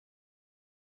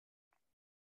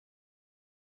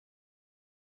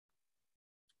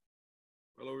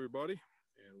Hello, everybody,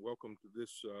 and welcome to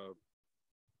this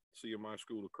CMI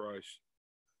School of Christ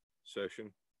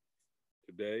session.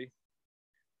 Today,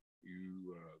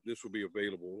 this will be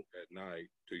available at night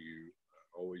to you,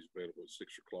 always available at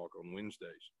 6 o'clock on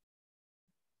Wednesdays.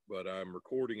 But I'm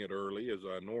recording it early, as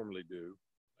I normally do,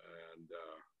 and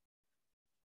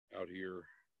out here,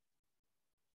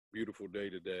 beautiful day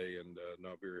today, and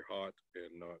not very hot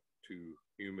and not too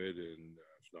humid, and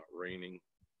it's not raining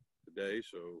today,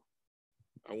 so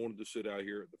I wanted to sit out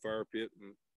here at the fire pit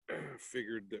and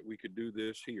figured that we could do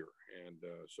this here. And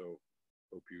so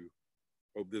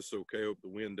hope this is okay. Hope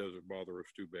the wind doesn't bother us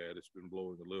too bad. It's been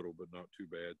blowing a little, but not too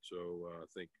bad. So I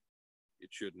think it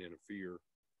shouldn't interfere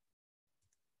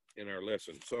in our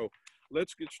lesson. So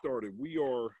let's get started. We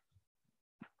are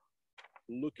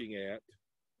looking at,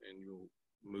 and you'll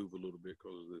move a little bit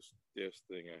because of this desk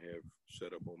thing I have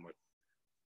set up on my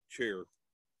chair.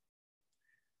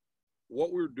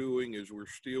 What we're doing is we're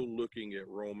still looking at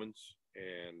Romans,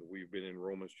 and we've been in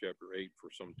Romans chapter 8 for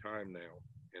some time now,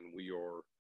 and we are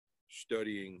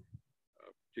studying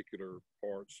particular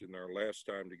parts. In our last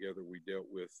time together, we dealt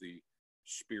with the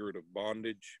spirit of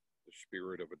bondage, the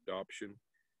spirit of adoption,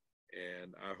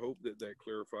 and I hope that that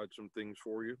clarified some things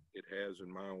for you. It has in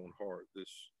my own heart,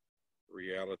 this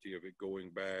reality of it going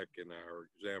back in our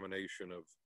examination of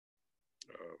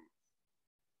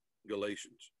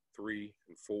Galatians 3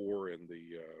 and 4 and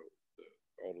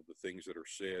all of the things that are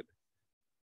said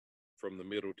from the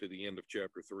middle to the end of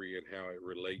chapter 3 and how it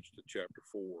relates to chapter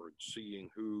 4, and seeing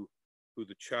who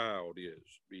the child is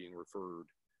being referred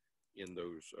in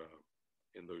those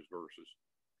verses.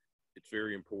 It's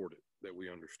very important that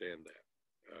we understand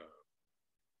that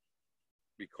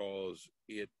because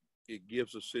it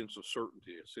gives a sense of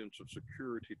certainty, a sense of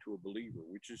security to a believer,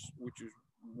 which is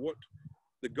what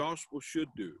the gospel should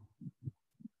do.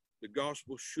 The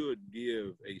gospel should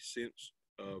give a sense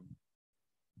of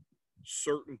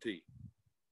certainty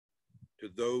to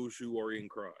those who are in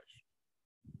Christ.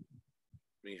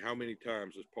 I mean, how many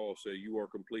times does Paul say, you are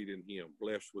complete in him,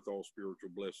 blessed with all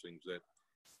spiritual blessings, that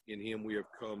in him we have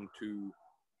come to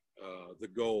the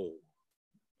goal.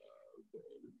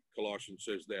 Colossians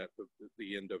says that, but at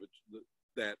the end of it,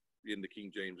 that in the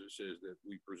King James, it says that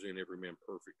we present every man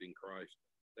perfect in Christ.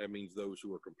 That means those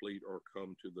who are complete are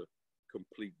come to the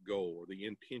complete goal, or the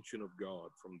intention of God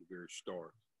from the very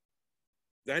start.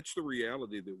 That's the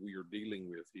reality that we are dealing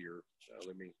with here.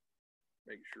 Let me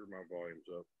make sure my volume's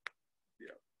up.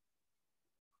 Yeah.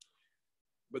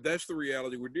 But that's the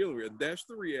reality we're dealing with. And that's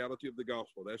the reality of the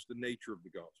gospel. That's the nature of the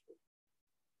gospel,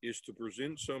 is to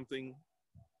present something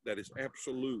that is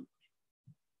absolute,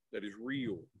 that is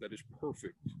real, that is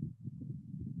perfect,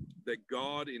 that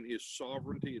God in his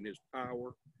sovereignty and his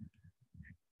power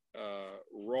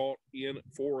wrought in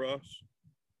for us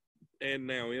and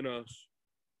now in us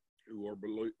who are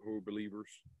believers,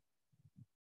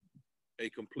 a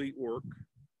complete work,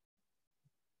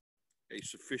 a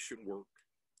sufficient work,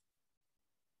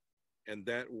 and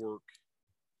that work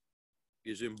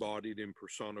is embodied and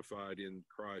personified in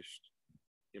Christ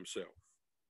himself,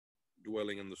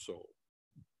 dwelling in the soul,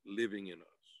 living in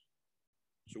us.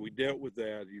 So we dealt with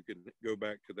that. You can go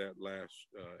back to that last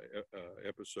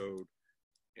episode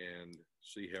and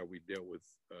see how we dealt with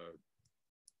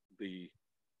the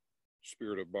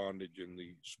spirit of bondage and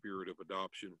the spirit of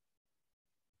adoption.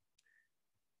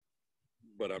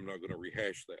 But I'm not going to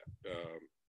rehash that.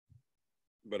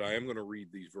 But I am going to read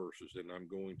these verses, and I'm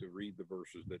going to read the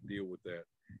verses that deal with that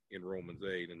in Romans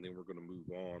 8, and then we're going to move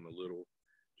on a little.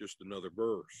 Just another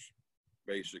verse,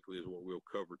 basically, is what we'll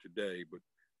cover today. But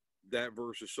that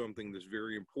verse is something that's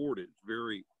very important,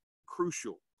 very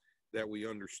crucial, that we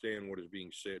understand what is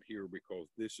being said here, because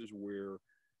this is where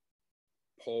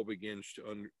Paul begins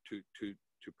to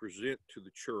present to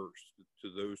the church, to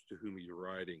those to whom he's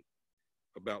writing,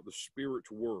 about the Spirit's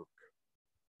work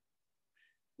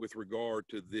with regard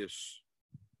to this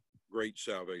great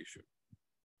salvation,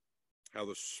 how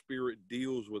the Spirit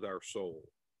deals with our soul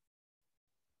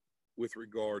with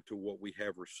regard to what we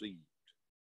have received.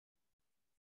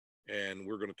 And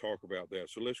we're going to talk about that.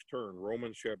 So let's turn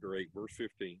Romans chapter 8, verse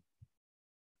 15.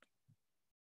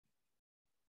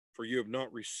 For you have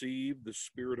not received the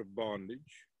spirit of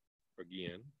bondage,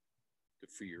 again, to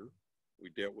fear. We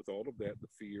dealt with all of that, the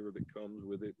fear that comes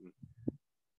with it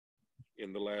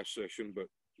in the last session, but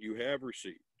you have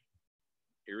received.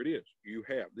 Here it is. You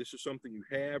have. This is something you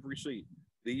have received.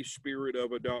 The spirit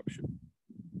of adoption,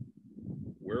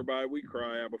 whereby we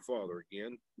cry, Abba, Father.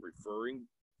 Again, referring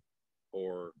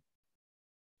or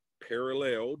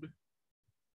paralleled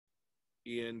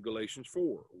in Galatians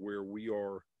 4, where we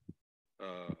are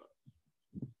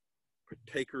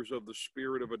partakers of the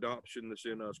spirit of adoption that's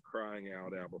in us, crying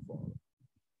out, Abba, Father.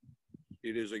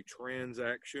 It is a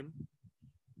transaction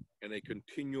and a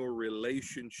continual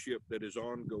relationship that is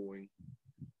ongoing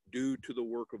due to the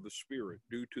work of the Spirit,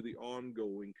 due to the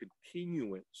ongoing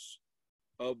continuance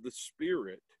of the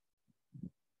Spirit.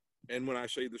 And when I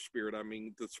say the Spirit, I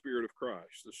mean the Spirit of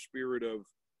Christ, the Spirit of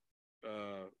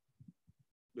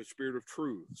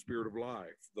truth, the Spirit of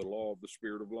life, the law of the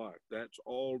Spirit of life. That's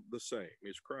all the same.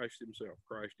 It's Christ himself,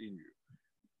 Christ in you,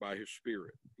 by his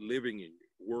Spirit, living in you,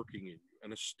 working in you,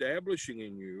 and establishing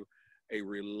in you a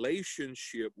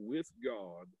relationship with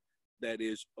God that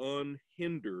is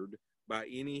unhindered by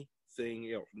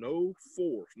anything else. No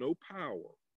force, no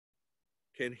power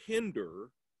can hinder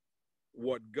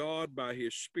what God by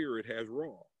his Spirit has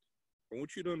wrought. I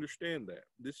want you to understand that.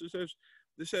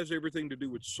 This has everything to do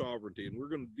with sovereignty, and we're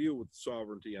going to deal with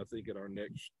sovereignty, I think, in our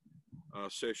next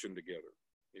session together.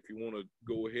 If you want to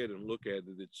go ahead and look at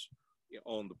it, it's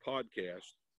on the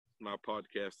podcast, my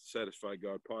podcast, the Satisfy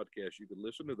God podcast. You can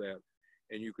listen to that,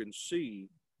 and you can see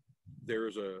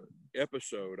there's a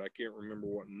episode, I can't remember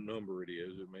what number it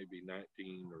is, it may be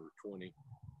 19 or 20,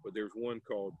 but there's one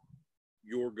called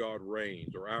Your God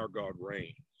Reigns, or Our God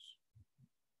Reigns,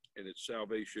 and it's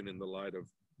salvation in the light of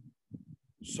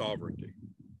sovereignty.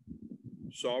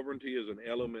 Sovereignty is an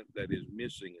element that is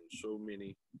missing in so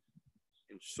many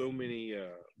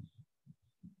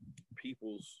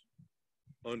people's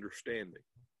understanding.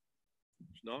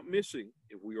 It's not missing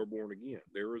if we are born again.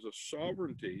 There is a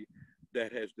sovereignty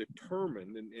that has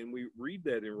determined, and we read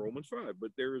that in Romans 5,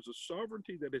 but there is a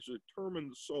sovereignty that has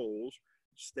determined the soul's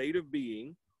state of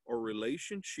being or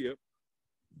relationship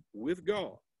with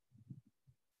God.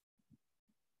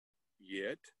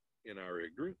 Yet, in our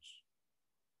ignorance,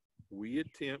 we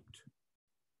attempt,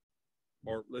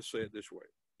 or let's say it this way,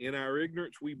 in our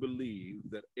ignorance, we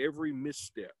believe that every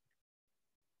misstep,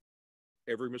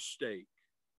 every mistake,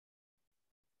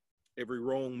 every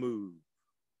wrong move,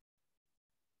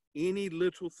 any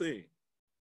little thing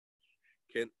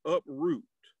can uproot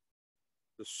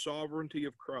the sovereignty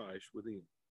of Christ within.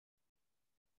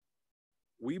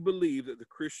 We believe that the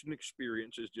Christian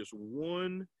experience is just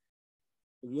one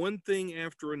thing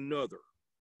after another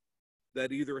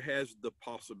that either has the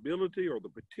possibility or the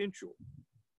potential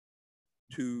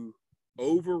to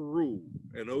overrule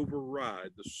and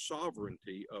override the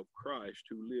sovereignty of Christ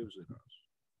who lives in us.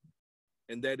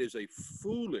 And that is a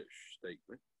foolish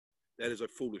statement. That is a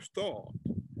foolish thought,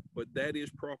 but that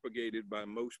is propagated by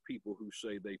most people who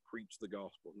say they preach the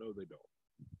gospel. No, they don't.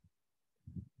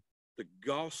 The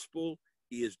gospel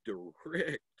is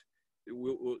direct.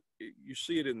 You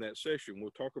see it in that session.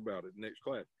 We'll talk about it next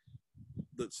class.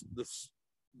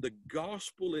 The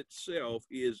gospel itself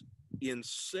is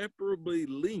inseparably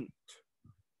linked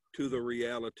to the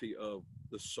reality of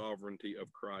the sovereignty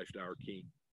of Christ, our King,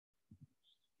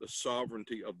 the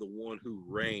sovereignty of the one who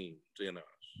reigns in us.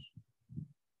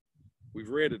 We've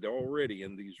read it already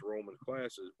in these Roman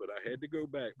classes, but I had to go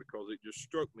back because it just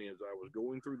struck me as I was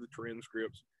going through the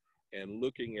transcripts and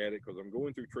looking at it, because I'm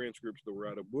going through transcripts to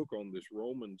write a book on this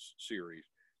Romans series.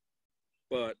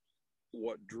 But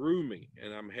what drew me,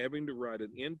 and I'm having to write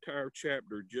an entire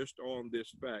chapter just on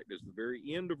this fact, is the very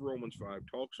end of Romans 5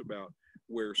 talks about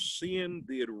where sin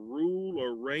did rule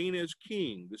or reign as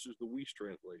king. This is the Weiss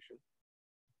translation.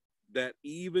 That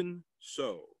even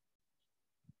so,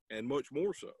 and much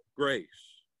more so, grace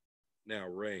now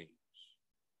reigns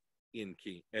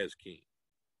as king,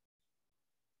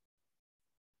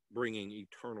 bringing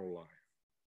eternal life.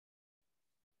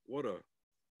 What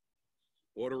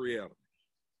a reality.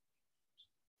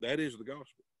 That is the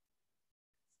gospel.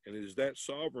 And it is that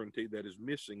sovereignty that is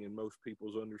missing in most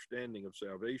people's understanding of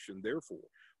salvation. Therefore,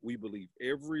 we believe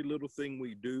every little thing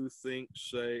we do, think,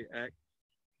 say, act,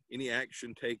 any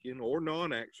action taken or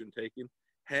non-action taken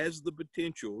has the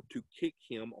potential to kick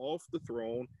him off the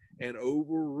throne and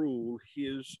overrule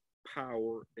his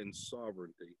power and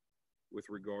sovereignty with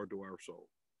regard to our soul.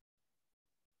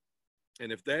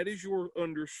 And if that is your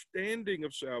understanding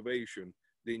of salvation,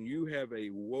 then you have a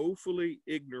woefully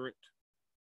ignorant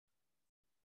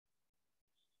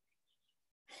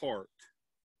heart.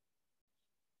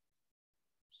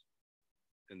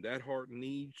 And that heart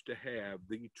needs to have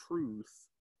the truth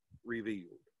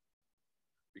revealed,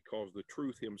 because the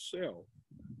truth himself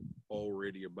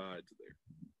already abides there.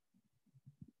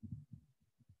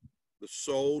 The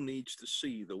soul needs to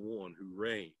see the one who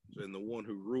reigns and the one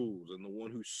who rules and the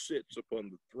one who sits upon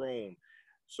the throne,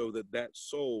 so that that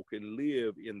soul can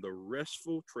live in the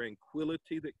restful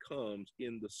tranquility that comes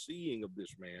in the seeing of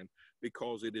this man,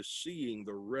 because it is seeing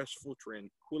the restful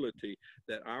tranquility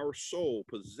that our soul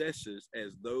possesses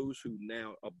as those who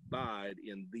now abide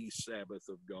in the Sabbath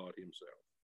of God himself.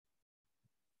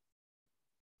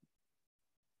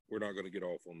 We're not going to get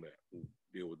off on that. We'll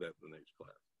deal with that in the next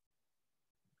class.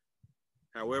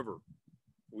 However,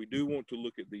 we do want to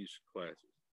look at these classes,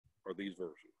 or these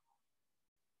verses.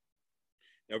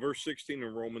 Now, verse 16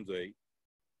 in Romans 8,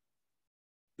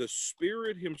 the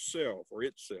Spirit himself, or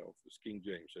itself, as King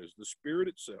James says, the Spirit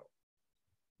itself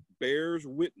bears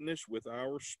witness with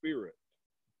our spirit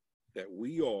that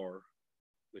we are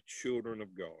the children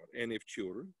of God. And if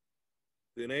children,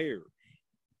 then heirs,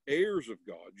 heirs of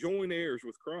God, joint heirs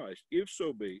with Christ, if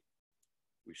so be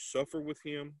we suffer with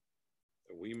him,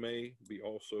 that we may be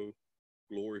also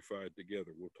glorified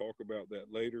together. We'll talk about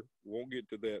that later. We won't get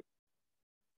to that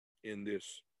in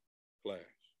this class.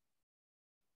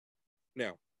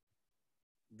 Now,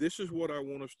 this is what I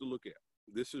want us to look at.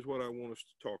 This is what I want us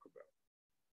to talk about.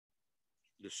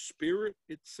 The Spirit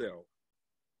itself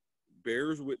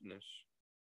bears witness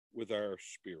with our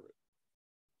spirit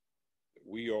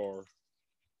that we are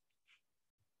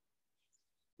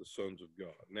the sons of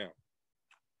God. Now,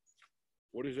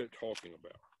 what is that talking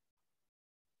about?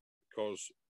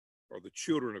 Because, or the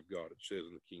children of God, it says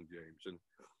in the King James. And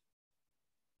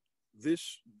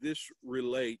this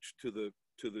relates to the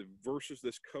verses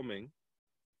that's coming,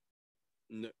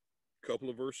 a couple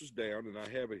of verses down, and I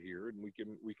have it here, and we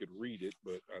could read it,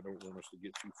 but I don't want us to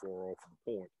get too far off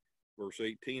the point. Verse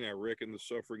 18, I reckon the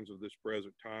sufferings of this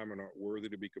present time are not worthy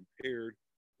to be compared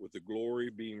with the glory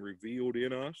being revealed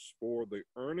in us, for the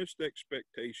earnest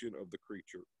expectation of the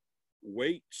creature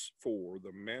waits for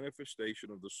the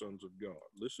manifestation of the sons of God.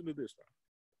 Listen to this now.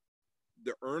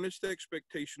 The earnest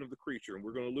expectation of the creature, and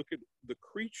we're going to look at the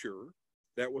creature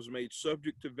that was made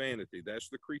subject to vanity. That's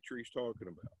the creature he's talking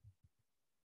about.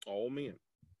 All men,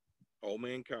 all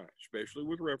mankind, especially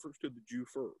with reference to the Jew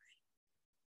first,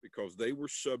 because they were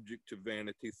subject to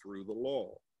vanity through the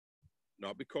law,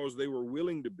 not because they were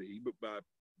willing to be, but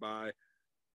by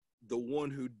the one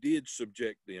who did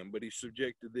subject them, but he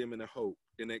subjected them in a hope,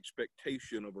 in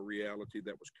expectation of a reality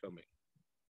that was coming.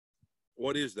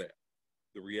 What is that?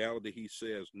 The reality he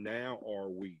says, now are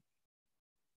we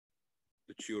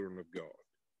the children of God.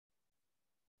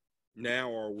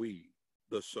 Now are we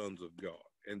the sons of God.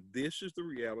 And this is the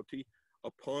reality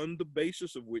upon the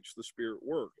basis of which the Spirit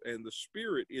works. And the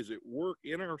Spirit is at work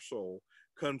in our soul,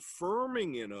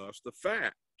 confirming in us the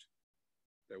fact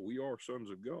that we are sons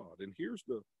of God. And here's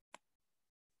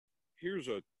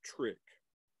a trick.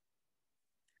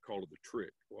 I call it the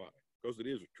trick. Why? Because it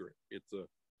is a trick.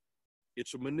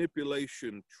 It's a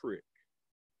manipulation trick.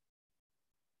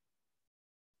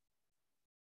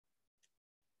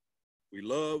 We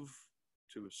love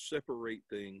to separate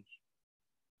things,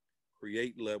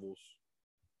 create levels.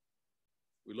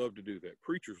 We love to do that.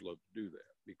 Preachers love to do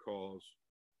that because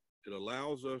it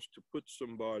allows us to put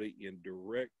somebody in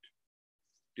direct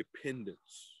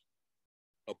dependence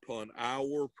upon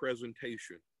our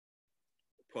presentation,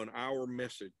 upon our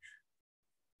message,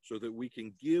 so that we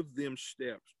can give them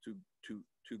steps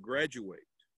to graduate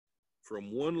from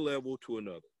one level to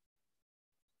another.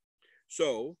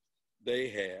 So they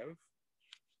have,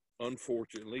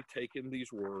 unfortunately, taken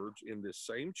these words in this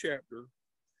same chapter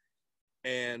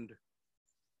and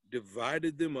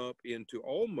divided them up into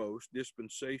almost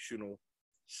dispensational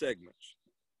segments.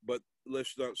 But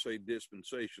let's not say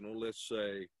dispensational, let's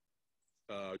say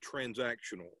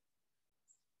transactional,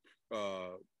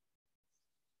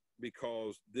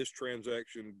 because this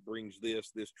transaction brings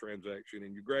this transaction,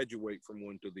 and you graduate from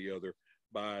one to the other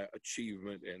by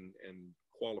achievement and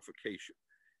qualification.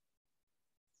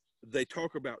 They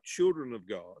talk about children of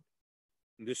God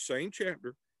in this same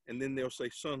chapter, and then they'll say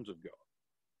sons of God.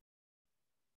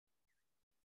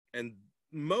 And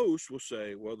most will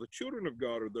say, well, the children of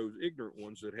God are those ignorant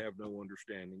ones that have no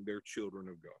understanding. They're children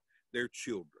of God. They're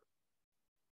children.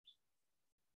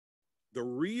 The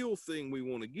real thing we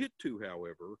want to get to,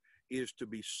 however, is to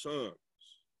be sons.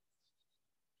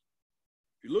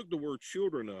 If you look the word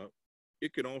children up,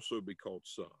 it can also be called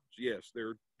sons. Yes, there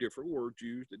are different words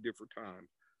used at different times,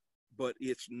 but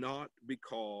it's not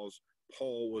because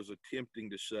Paul was attempting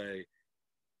to say,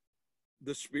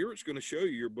 the Spirit's going to show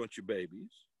you're a bunch of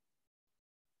babies,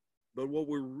 but what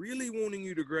we're really wanting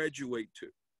you to graduate to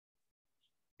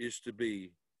is to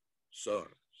be sons.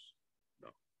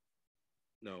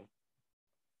 No.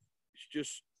 It's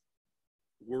just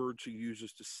words he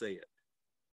uses to say it.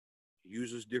 He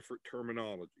uses different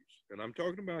terminologies. And I'm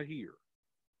talking about here.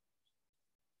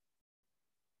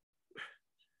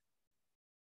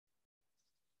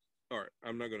 All right,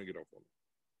 I'm not going to get off on it.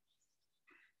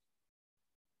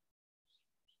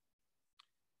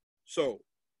 So,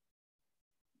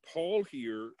 Paul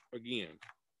here, again,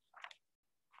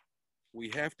 we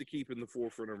have to keep in the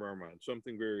forefront of our mind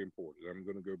something very important. I'm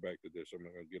going to go back to this. I'm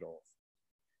not going to get off.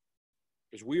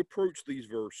 As we approach these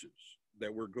verses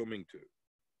that we're coming to,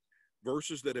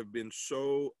 verses that have been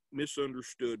so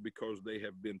misunderstood because they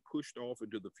have been pushed off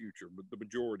into the future, but the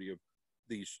majority of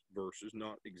these verses,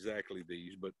 not exactly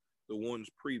these, but the ones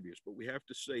previous, but we have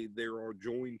to say they are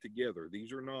joined together.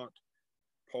 These are not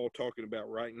Paul talking about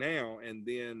right now and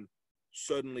then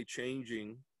suddenly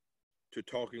changing to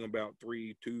talking about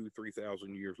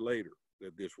 3,000 years later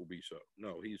that this will be so.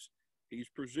 No, he's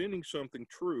presenting something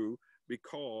true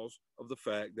because of the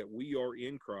fact that we are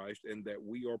in Christ and that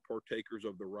we are partakers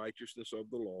of the righteousness of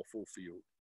the law fulfilled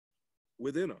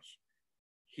within us.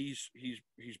 He's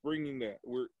bringing that.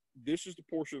 This is the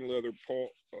portion of the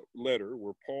letter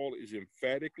where Paul is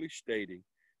emphatically stating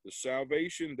the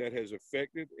salvation that has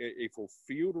effected a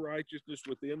fulfilled righteousness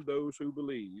within those who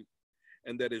believe,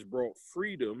 and that has brought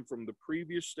freedom from the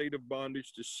previous state of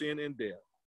bondage to sin and death,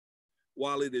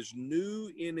 while it is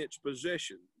new in its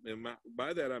possession. And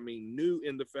by that I mean new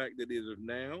in the fact that it is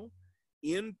now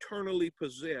internally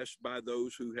possessed by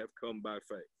those who have come by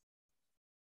faith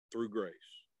through grace.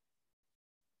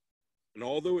 And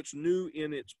although it's new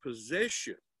in its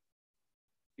possession,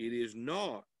 it is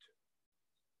not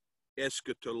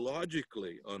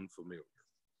eschatologically unfamiliar,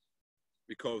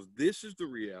 because this is the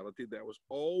reality that was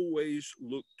always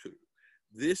looked to.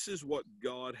 This is what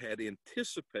God had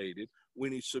anticipated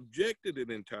when he subjected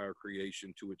an entire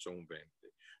creation to its own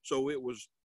vanity. So it was,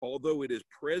 although it is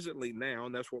presently now,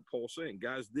 and that's what Paul's saying,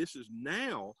 guys, this is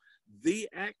now the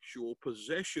actual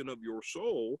possession of your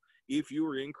soul if you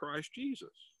are in Christ Jesus.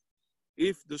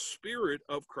 If the Spirit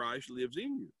of Christ lives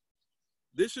in you,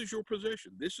 this is your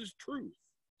possession. This is truth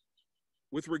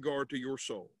with regard to your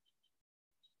soul.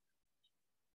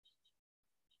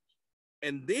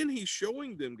 And then he's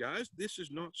showing them, guys, this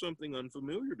is not something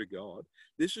unfamiliar to God.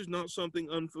 This is not something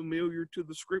unfamiliar to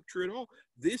the scripture at all.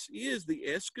 This is the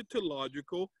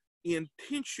eschatological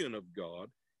intention of God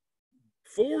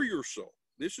for your soul.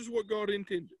 This is what God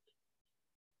intended.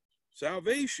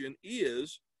 Salvation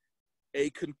is a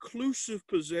conclusive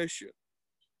possession,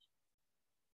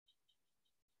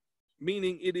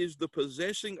 meaning it is the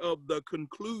possessing of the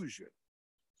conclusion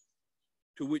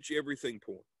to which everything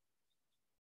points.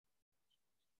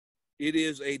 It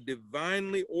is a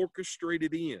divinely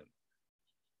orchestrated end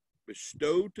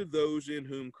bestowed to those in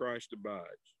whom Christ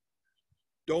abides.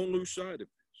 Don't lose sight of this.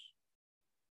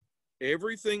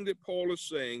 Everything that Paul is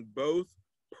saying, both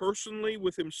personally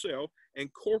with himself and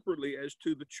corporately as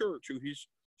to the church who he's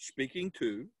speaking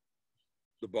to,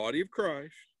 the body of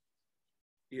Christ,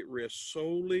 it rests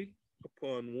solely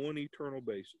upon one eternal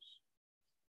basis.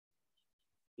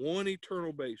 One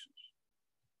eternal basis.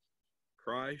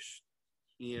 Christ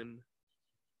in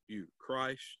you.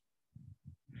 Christ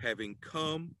having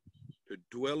come to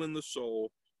dwell in the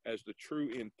soul as the true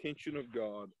intention of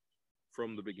God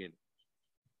from the beginning.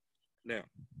 Now,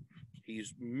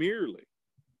 he's merely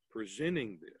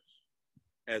presenting this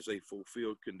as a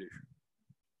fulfilled condition.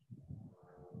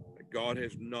 That God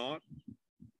has not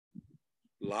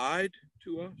lied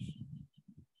to us,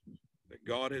 that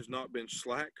God has not been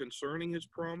slack concerning his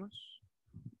promise,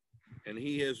 and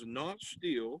he is not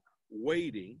still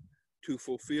waiting to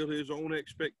fulfill his own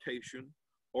expectation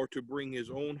or to bring his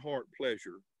own heart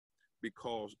pleasure,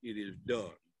 because it is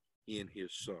done in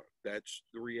his Son. That's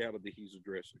the reality he's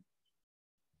addressing.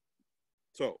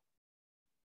 So,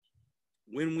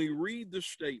 when we read the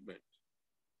statement,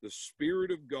 the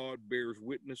Spirit of God bears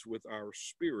witness with our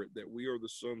spirit that we are the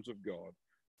sons of God,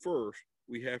 first,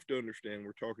 we have to understand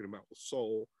we're talking about the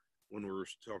soul when we're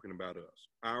talking about us.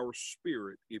 Our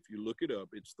spirit, if you look it up,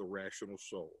 it's the rational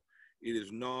soul. It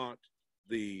is not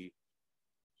the,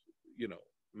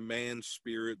 man's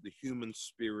spirit, the human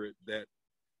spirit, that,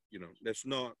 that's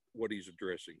not what he's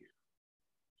addressing here.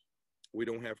 We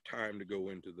don't have time to go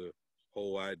into the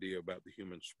whole idea about the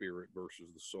human spirit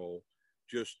versus the soul.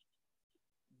 Just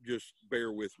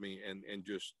bear with me and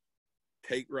just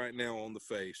take right now on the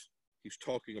face. He's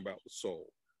talking about the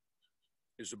soul.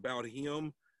 It's about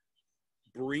him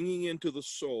bringing into the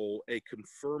soul a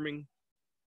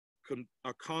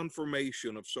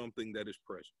confirmation of something that is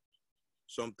present,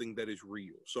 something that is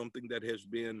real, something that has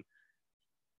been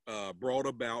brought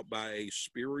about by a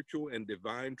spiritual and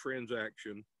divine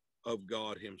transaction of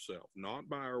God himself, not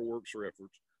by our works or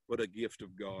efforts, but a gift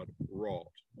of God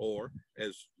wrought, or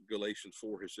as Galatians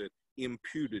 4 has said,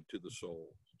 imputed to the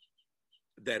soul,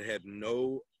 that had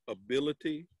no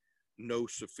ability, no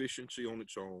sufficiency on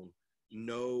its own,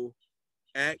 no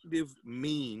active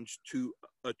means to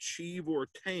achieve or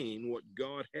attain what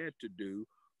God had to do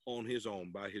on his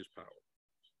own by his power.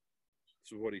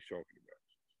 This is what he's talking about.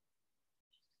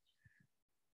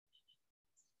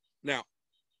 Now,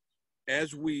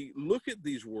 as we look at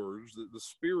these words, the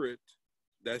Spirit,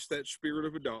 that's that spirit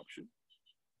of adoption.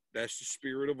 That's the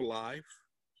spirit of life.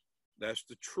 That's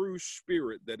the true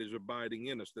spirit that is abiding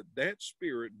in us. That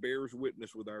spirit bears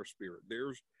witness with our spirit.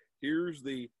 Here's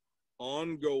the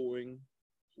ongoing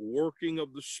working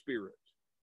of the Spirit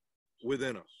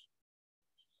within us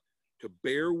to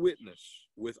bear witness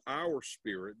with our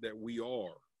spirit that we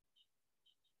are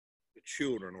the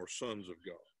children or sons of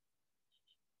God.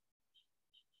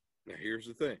 Now, here's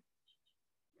the thing.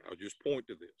 I'll just point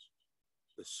to this.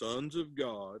 The sons of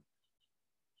God,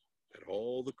 that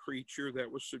all the creature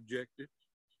that was subjected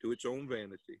to its own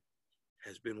vanity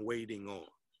has been waiting on.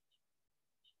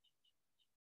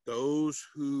 Those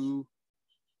who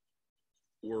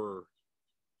were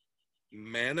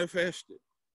manifested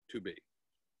to be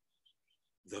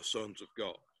the sons of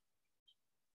God.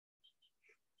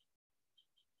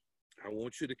 I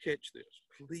want you to catch this.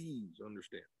 Please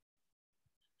understand.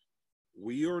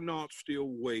 We are not still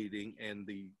waiting, and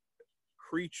the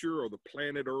creature or the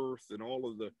planet Earth and all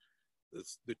of the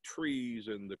trees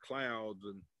and the clouds,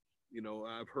 and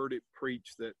I've heard it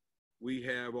preached that we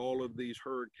have all of these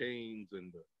hurricanes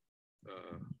and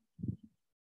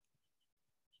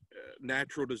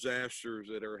natural disasters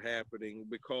that are happening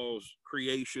because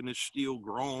creation is still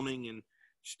groaning and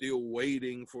still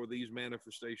waiting for these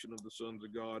manifestations of the sons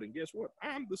of God. And guess what?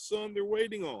 I'm the son they're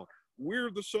waiting on. We're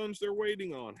the sons they're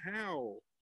waiting on. How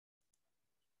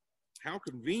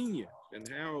convenient and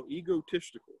how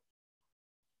egotistical.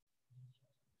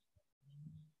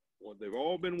 What they've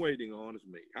all been waiting on is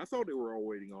me. I thought they were all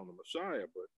waiting on the Messiah,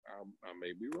 but I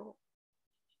may be wrong.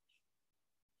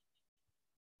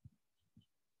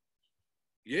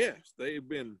 Yes, they've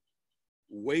been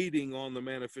waiting on the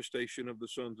manifestation of the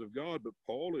sons of God, but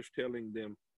Paul is telling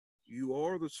them, you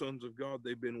are the sons of God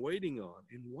they've been waiting on.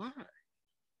 And why?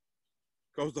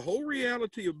 Because the whole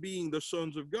reality of being the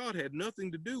sons of God had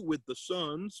nothing to do with the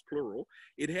sons, plural.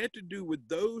 It had to do with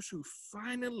those who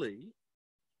finally,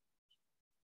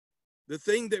 the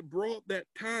thing that brought that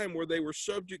time where they were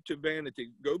subject to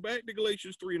vanity. Go back to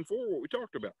Galatians 3 and 4, what we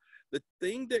talked about. The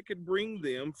thing that could bring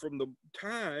them from the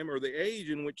time or the age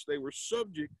in which they were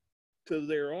subject to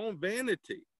their own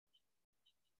vanity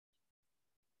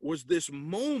was this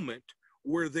moment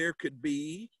where there could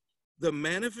be the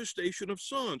manifestation of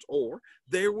sons, or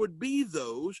there would be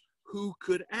those who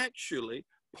could actually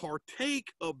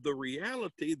partake of the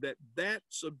reality that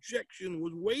subjection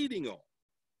was waiting on,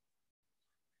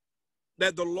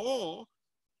 that the law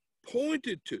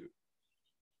pointed to.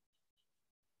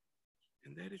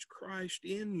 And that is Christ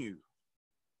in you.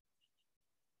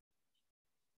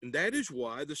 And that is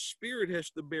why the Spirit has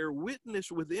to bear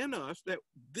witness within us that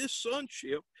this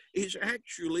sonship is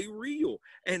actually real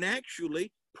and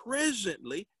actually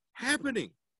presently happening.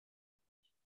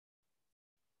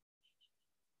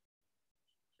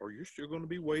 Or you're still going to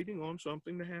be waiting on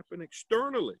something to happen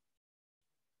externally.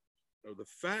 So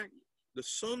the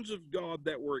sons of God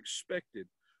that were expected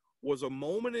was a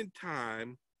moment in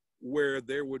time where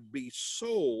there would be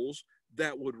souls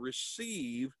that would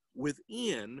receive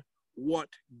within what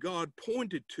God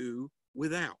pointed to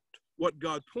without. What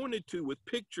God pointed to with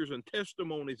pictures and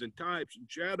testimonies and types and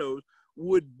shadows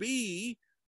would be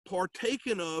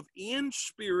partaken of in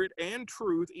spirit and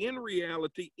truth, in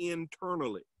reality,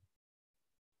 internally.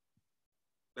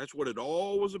 That's what it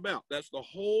all was about. That's the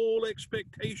whole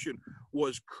expectation,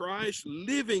 was Christ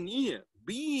living in,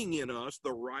 being in us,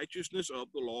 the righteousness of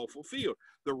the law fulfilled.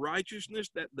 The righteousness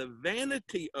that the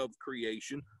vanity of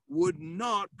creation would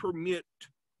not permit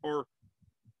or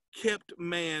kept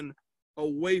man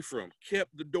away from,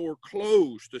 kept the door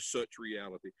closed to such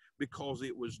reality, because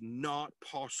it was not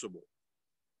possible.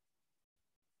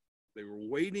 They were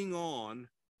waiting on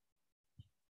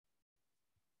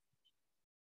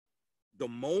the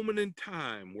moment in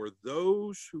time where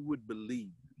those who would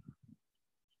believe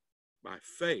by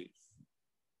faith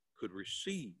could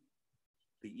receive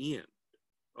the end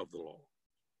of the law,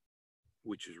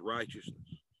 which is righteousness.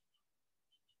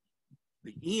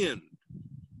 The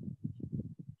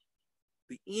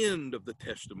end of the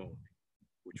testimony,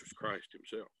 which was Christ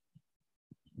himself.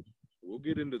 We'll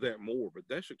get into that more, but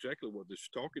that's exactly what this is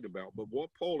talking about. But what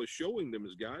Paul is showing them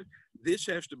is, guys, this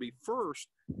has to be first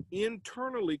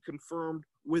internally confirmed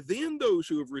within those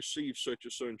who have received such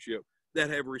a sonship, that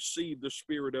have received the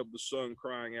Spirit of the Son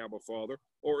crying, Abba, Father,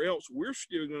 or else we're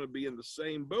still going to be in the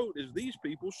same boat as these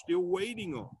people, still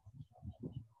waiting on.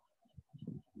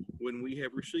 when we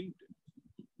have received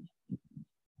it.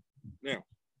 Now,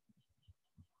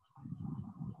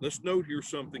 let's note here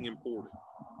something important.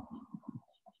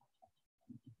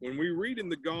 When we read in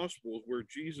the Gospels where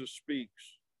Jesus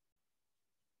speaks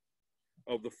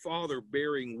of the Father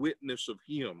bearing witness of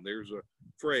him, there's a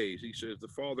phrase, he says, the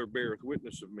Father beareth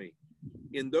witness of me.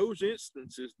 In those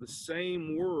instances, the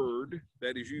same word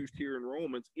that is used here in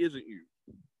Romans isn't used.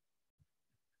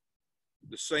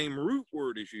 The same root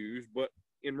word is used, but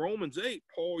in Romans 8,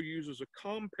 Paul uses a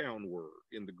compound word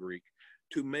in the Greek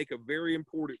to make a very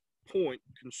important point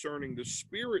concerning the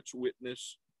Spirit's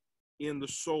witness in the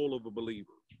soul of a believer.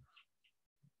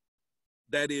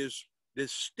 That is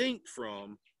distinct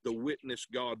from the witness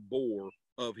God bore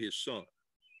of his Son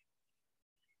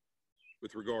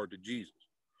with regard to Jesus.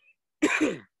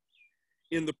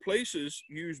 In the places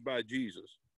used by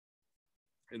Jesus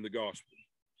in the gospel,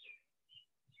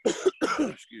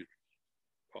 excuse me,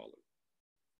 apologies.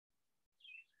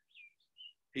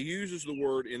 He uses the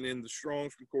word, and in the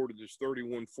Strong's Concordance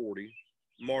 3140,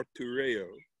 martyreo,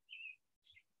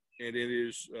 and it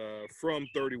is from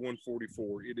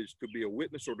 3144. It is to be a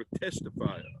witness or to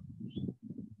testify of,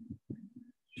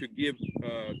 to give,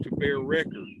 to bear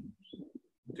record,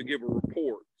 to give a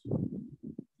report,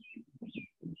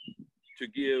 to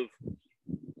give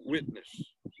witness.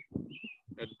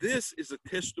 Now, this is a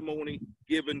testimony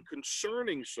given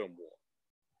concerning someone.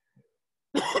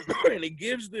 And he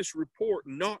gives this report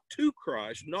not to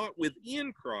Christ, not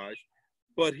within Christ,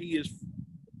 but he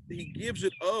gives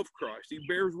it of Christ. He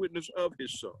bears witness of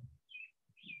his Son.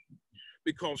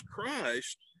 Because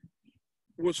Christ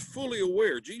was fully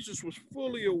aware, Jesus was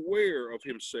fully aware of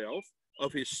himself,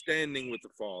 of his standing with the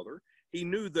Father. He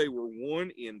knew they were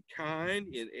one in kind,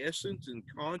 in essence, in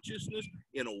consciousness,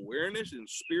 in awareness, in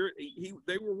spirit.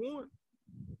 They were one.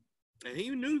 And he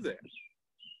knew that.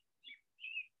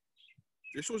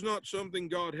 This was not something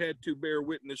God had to bear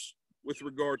witness with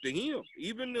regard to him.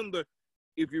 Even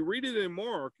if you read it in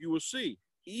Mark, you will see,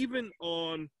 even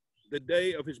on the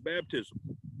day of his baptism,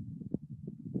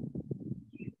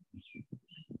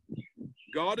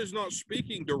 God is not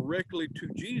speaking directly to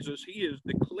Jesus. He is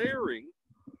declaring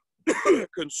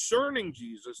concerning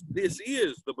Jesus, this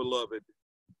is the beloved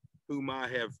whom I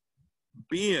have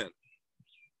been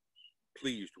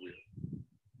pleased with.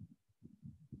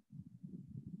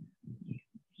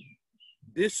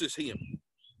 This is him.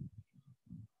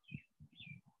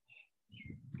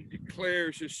 He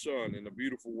declares his Son in a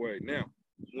beautiful way. Now,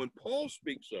 when Paul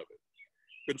speaks of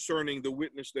it, concerning the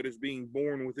witness that is being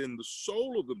born within the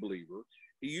soul of the believer,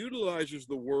 he utilizes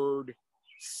the word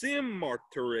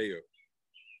symmartyreo,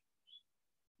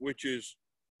 which is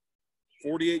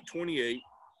 4828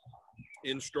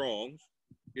 in Strong's.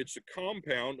 It's a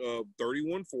compound of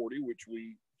 3140, which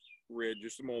we read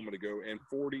just a moment ago, and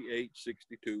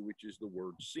 4862, which is the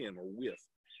word sin or with.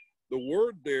 The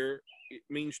word there, it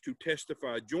means to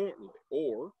testify jointly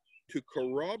or to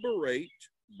corroborate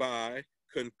by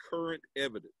concurrent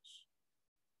evidence.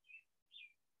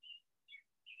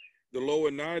 The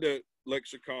Louw-Nida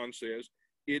lexicon says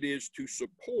it is to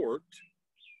support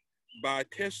by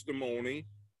testimony,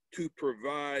 to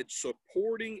provide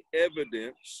supporting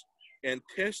evidence and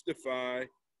testify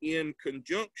in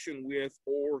conjunction with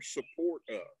or support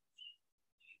of.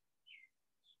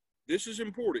 This is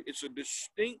important. It's a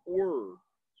distinct word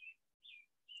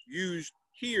used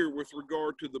here with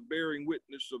regard to the bearing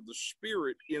witness of the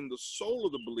Spirit in the soul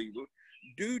of the believer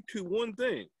due to one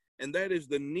thing, and that is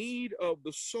the need of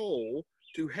the soul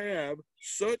to have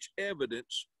such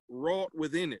evidence wrought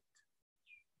within it.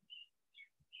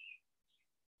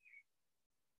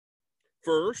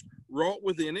 First, wrought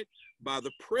within it by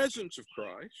the presence of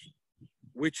Christ,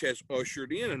 which has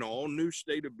ushered in an all-new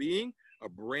state of being, a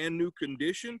brand new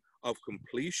condition of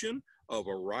completion, of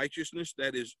a righteousness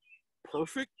that is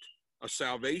perfect, a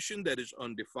salvation that is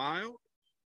undefiled.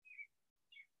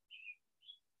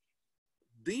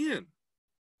 Then,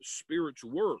 the Spirit's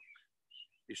work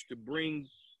is to bring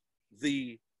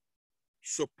the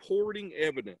supporting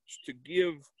evidence, to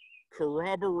give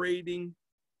corroborating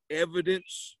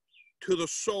evidence to the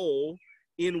soul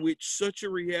in which such a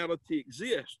reality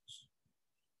exists,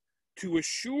 to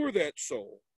assure that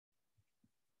soul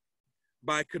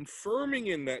by confirming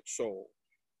in that soul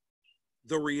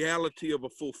the reality of a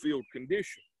fulfilled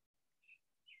condition,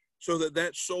 so that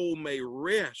that soul may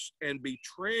rest and be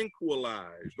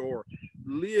tranquilized or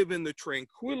live in the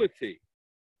tranquility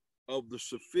of the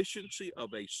sufficiency of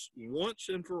a once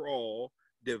and for all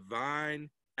divine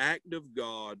act of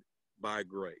God by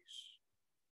grace.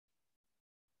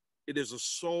 It is a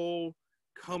soul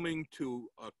coming to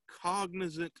a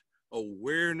cognizant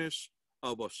awareness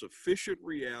of a sufficient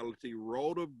reality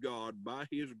wrought of God by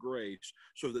his grace,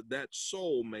 so that that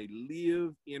soul may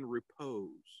live in repose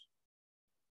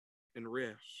and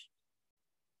rest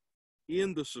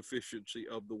in the sufficiency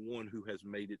of the one who has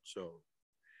made it so,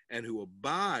 and who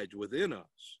abides within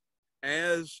us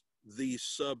as the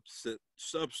substance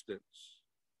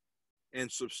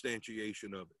and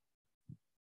substantiation of it.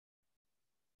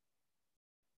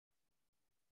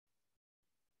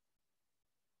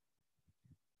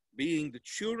 Being the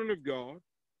children of God,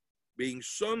 being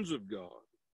sons of God,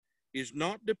 is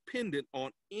not dependent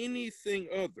on anything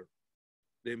other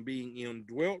than being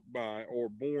indwelt by or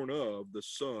born of the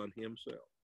Son himself.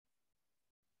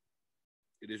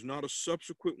 It is not a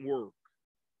subsequent work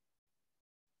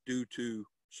due to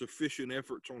sufficient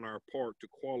efforts on our part to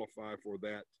qualify for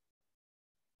that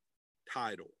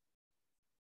title.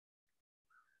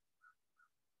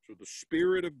 So the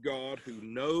Spirit of God, who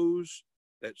knows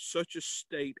that such a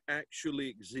state actually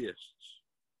exists,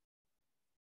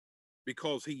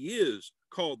 because he is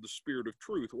called the Spirit of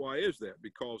truth. Why is that?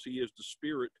 Because he is the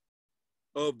Spirit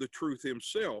of the truth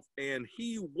himself, and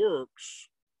he works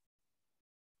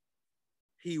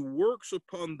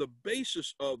upon the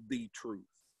basis of the truth.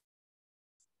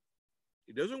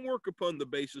 He doesn't work upon the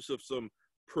basis of some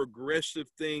progressive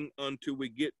thing until we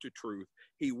get to truth.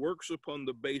 He works upon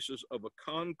the basis of a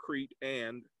concrete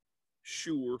and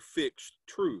sure, fixed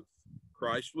truth,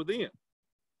 Christ within.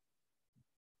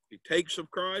 He takes of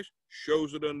Christ,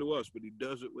 shows it unto us, but he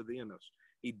does it within us.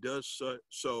 He does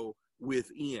so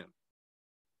within.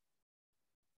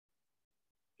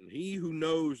 And he who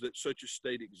knows that such a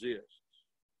state exists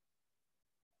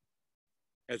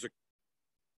as a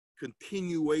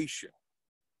continuation,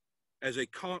 as a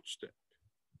constant,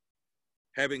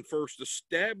 having first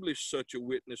established such a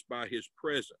witness by his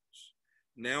presence,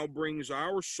 now brings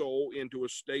our soul into a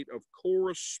state of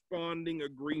corresponding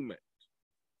agreement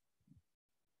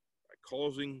by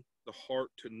causing the heart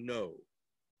to know,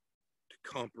 to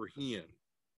comprehend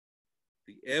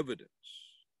the evidence,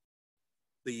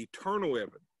 the eternal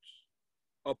evidence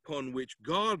upon which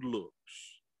God looks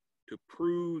to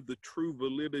prove the true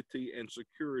validity and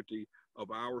security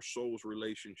of our soul's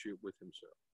relationship with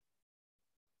himself.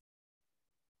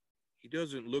 He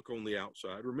doesn't look on the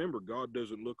outside. Remember, God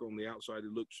doesn't look on the outside. He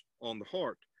looks on the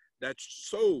heart. That's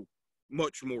so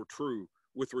much more true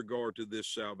with regard to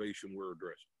this salvation we're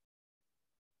addressing.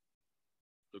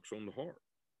 Looks on the heart.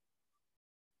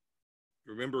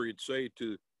 Remember, he'd say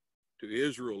to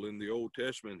Israel in the Old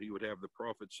Testament, he would have the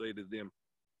prophet say to them,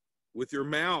 with your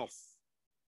mouth,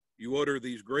 you utter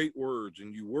these great words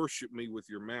and you worship me with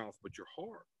your mouth, but your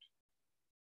heart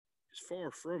is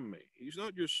far from me. He's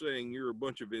not just saying you're a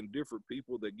bunch of indifferent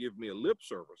people that give me a lip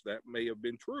service. That may have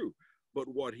been true. But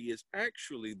what he is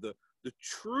actually, the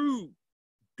true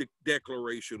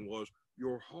declaration was,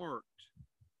 your heart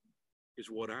is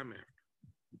what I'm after.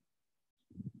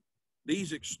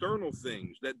 These external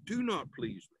things that do not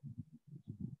please me,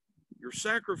 your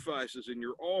sacrifices and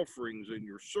your offerings and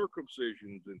your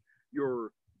circumcisions and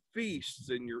your feasts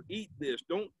and your eat this,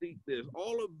 don't eat this,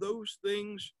 all of those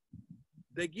things,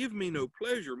 they give me no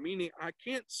pleasure, meaning I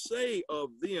can't say of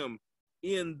them,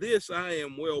 in this I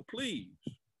am well pleased.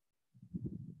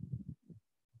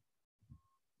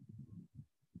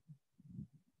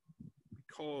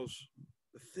 Because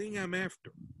the thing I'm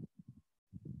after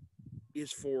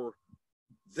is for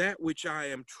that which I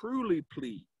am truly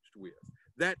pleased with,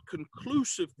 that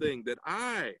conclusive thing that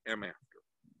I am after,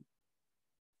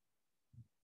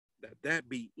 that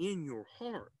be in your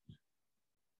heart,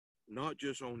 not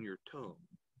just on your tongue.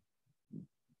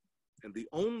 And the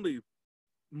only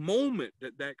moment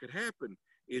that could happen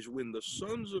is when the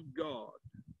sons of God,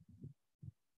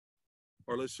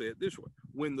 or let's say it this way,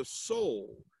 when the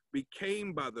soul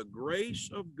became by the grace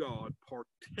of God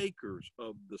partakers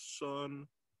of the Son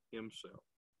himself,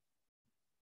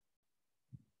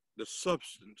 the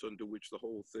substance unto which the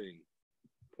whole thing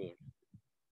pointed.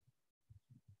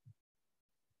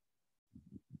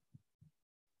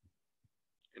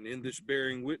 And in this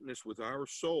bearing witness with our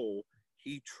soul,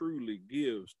 he truly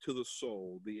gives to the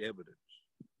soul the evidence.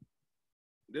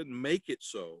 He doesn't make it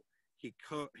so.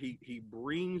 He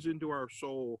brings into our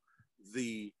soul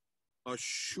the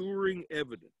assuring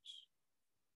evidence,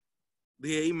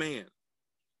 the amen.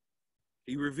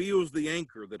 He reveals the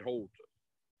anchor that holds us.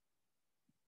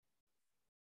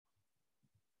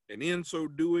 And in so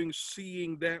doing,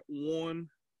 seeing that one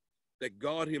that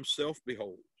God himself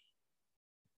beholds,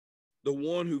 the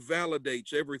one who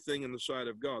validates everything in the sight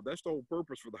of God. That's the whole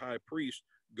purpose for the high priest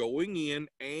going in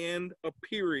and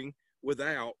appearing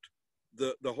without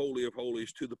the Holy of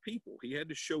Holies to the people. He had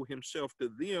to show himself to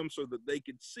them so that they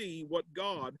could see what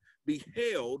God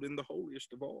beheld in the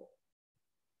holiest of all.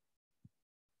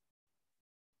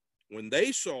 When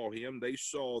they saw him, they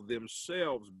saw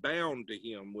themselves bound to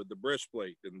him with the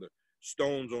breastplate and the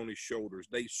stones on his shoulders.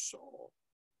 They saw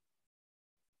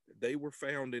that they were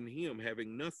found in him,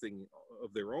 having nothing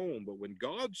of their own. But when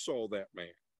God saw that man,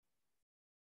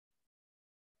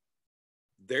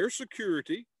 their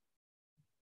security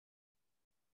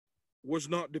was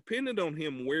not dependent on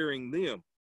him wearing them.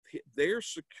 Their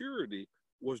security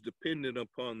was dependent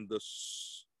upon the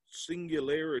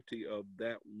singularity of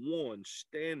that one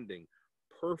standing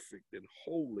perfect and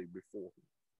holy before him.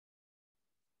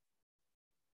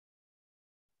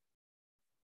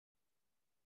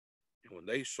 And when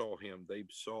they saw him, they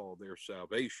saw their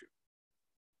salvation.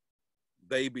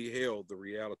 They beheld the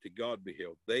reality God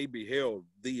beheld. They beheld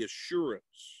the assurance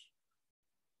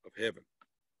of heaven.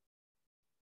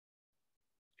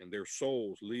 And their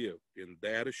souls lived in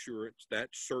that assurance, that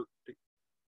certainty,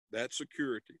 that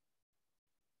security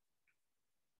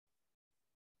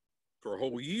for a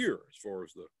whole year, as far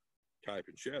as the type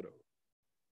and shadow.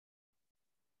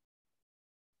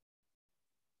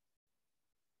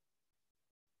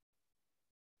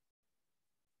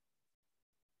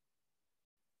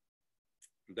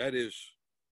 That is,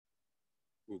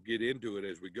 we'll get into it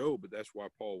as we go, but that's why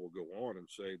Paul will go on and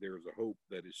say there's a hope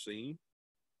that is seen.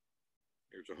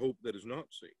 There's a hope that is not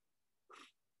seen.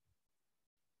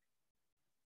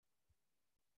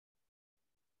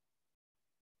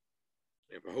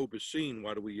 If a hope is seen,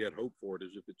 why do we yet hope for it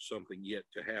as if it's something yet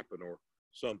to happen or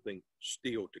something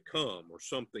still to come or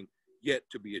something yet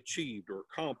to be achieved or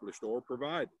accomplished or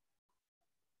provided?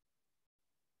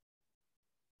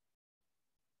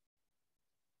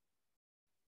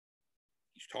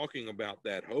 He's talking about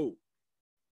that hope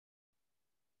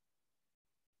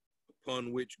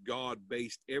upon which God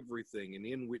based everything and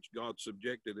in which God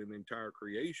subjected an entire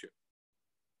creation,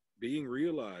 being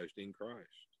realized in Christ,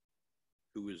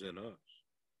 who is in us.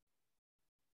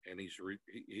 And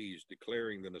he's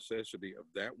declaring the necessity of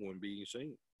that one being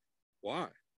seen. Why?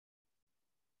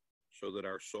 So that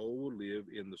our soul will live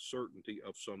in the certainty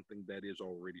of something that is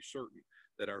already certain,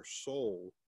 that our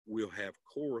soul will have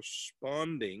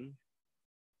corresponding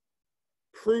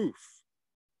proof,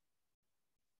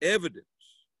 evidence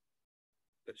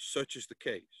that such is the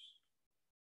case,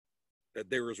 that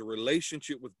there is a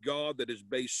relationship with God that is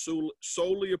based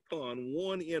solely upon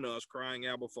one in us crying,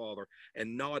 Abba, Father,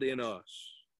 and not in us,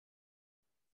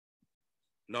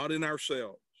 not in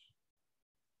ourselves.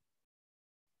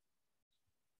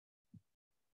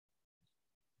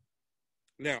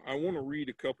 Now, I want to read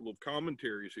a couple of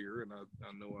commentaries here, and I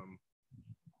know I'm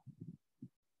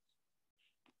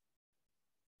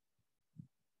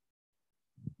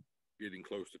getting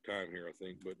close to time here, I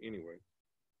think, but anyway.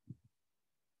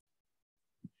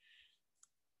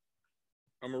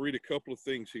 I'm going to read a couple of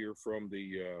things here from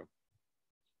the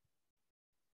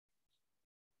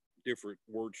different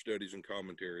word studies and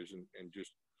commentaries and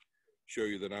just show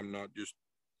you that I'm not just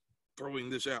throwing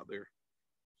this out there.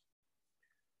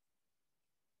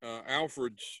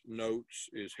 Alfred's notes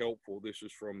is helpful. This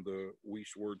is from the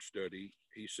Weiss word study.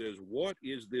 He says, what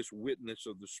is this witness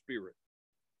of the Spirit?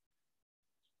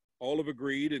 All have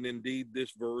agreed, and indeed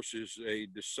this verse is a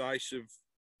decisive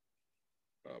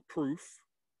proof.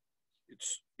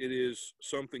 It is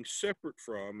something separate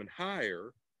from and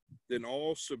higher than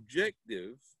all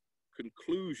subjective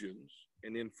conclusions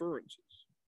and inferences.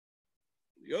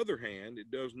 On the other hand, it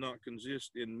does not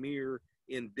consist in mere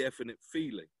indefinite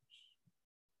feelings.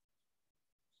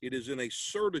 It is in a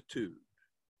certitude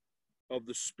of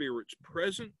the Spirit's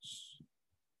presence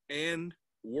and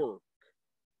work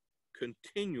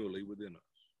continually within us.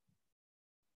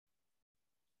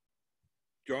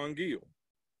 John Gill.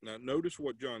 Now, notice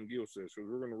what John Gill says, because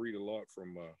we're going to read a lot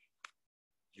from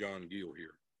John Gill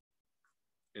here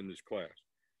in this class.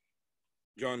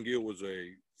 John Gill was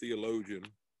a theologian,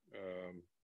 I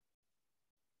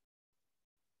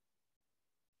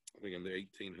think in the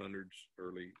 1800s,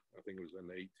 I think it was in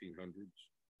the 1800s,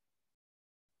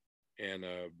 and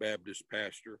a Baptist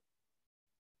pastor.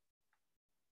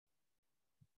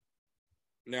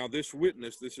 Now, this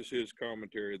witness, this is his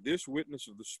commentary, this witness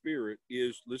of the Spirit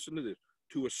is, listen to this,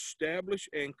 to establish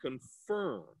and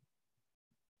confirm,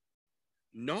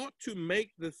 not to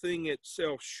make the thing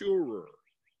itself surer.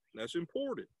 That's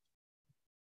important.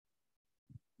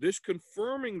 This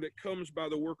confirming that comes by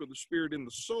the work of the Spirit in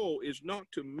the soul is not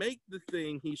to make the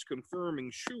thing he's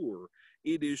confirming sure.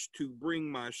 It is to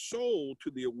bring my soul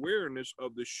to the awareness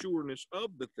of the sureness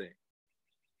of the thing,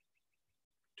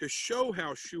 to show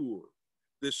how sure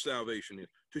this salvation is,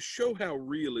 to show how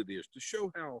real it is, to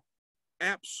show how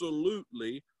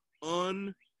absolutely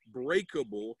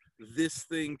unbreakable this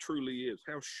thing truly is,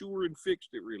 how sure and fixed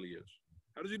it really is.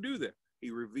 How does he do that? He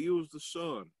reveals the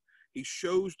Son. He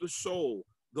shows the soul,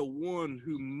 the one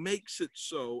who makes it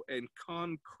so and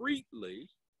concretely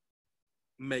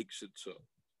makes it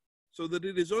so that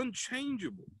it is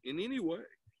unchangeable in any way.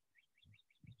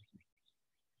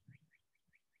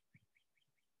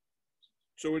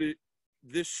 So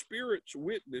this Spirit's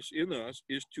witness in us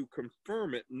is to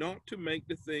confirm it, not to make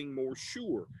the thing more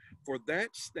sure. For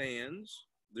that stands,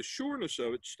 the sureness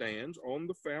of it stands on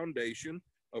the foundation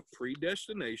of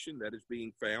predestination that is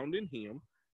being found in him,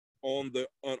 on the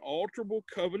unalterable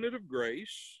covenant of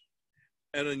grace,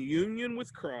 and a union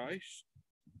with Christ,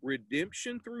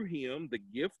 redemption through him, the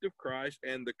gift of Christ,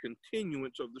 and the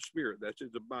continuance of the Spirit. That's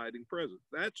his abiding presence.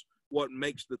 That's what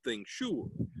makes the thing sure.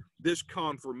 This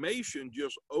confirmation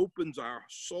just opens our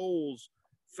soul's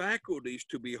faculties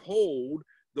to behold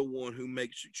the one who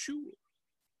makes it sure.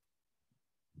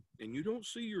 And you don't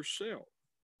see yourself.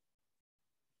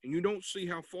 And you don't see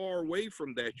how far away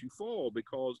from that you fall,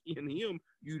 because in him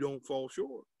you don't fall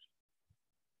short.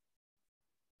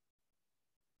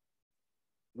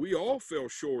 We all fell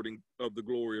short of the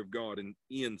glory of God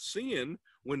in sin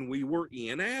when we were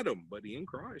in Adam, but in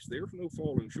Christ there's no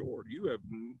falling short.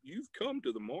 You've come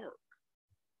to the mark.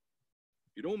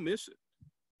 You don't miss it.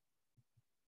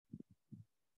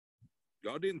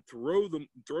 God didn't throw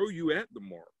you at the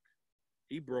mark.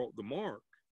 He brought the mark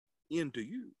into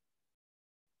you.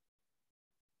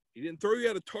 He didn't throw you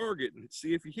at a target and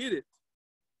see if you hit it.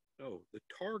 No, the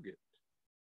target,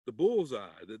 the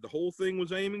bullseye that the whole thing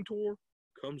was aiming toward,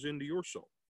 comes into your soul.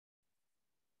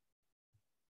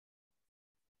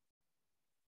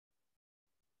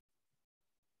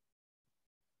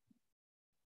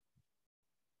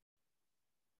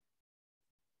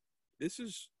 This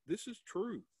is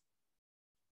truth.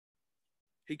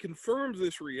 He confirms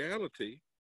this reality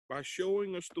by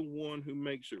showing us the one who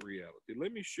makes it reality.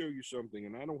 Let me show you something,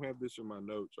 and I don't have this in my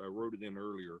notes. I wrote it in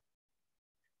earlier,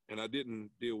 and I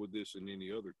didn't deal with this in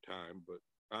any other time, but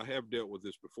I have dealt with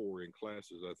this before in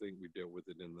classes. I think we dealt with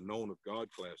it in the Known of God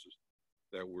classes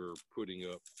that we're putting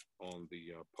up on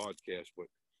the podcast. But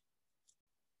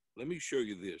let me show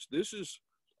you this. This is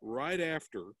right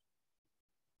after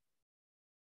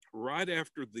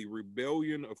the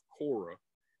rebellion of Korah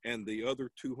and the other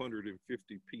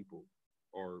 250 people,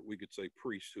 or we could say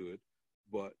priesthood,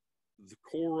 but the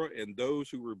Korah and those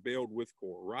who rebelled with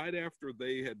Korah, right after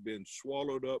they had been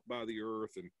swallowed up by the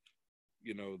earth, and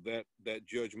you know that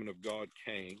judgment of God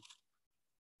came,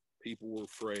 people were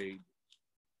afraid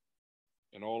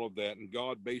and all of that, and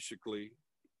God basically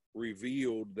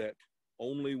revealed that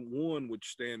only one would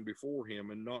stand before him,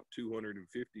 and not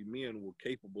 250 men were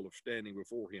capable of standing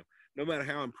before him. No matter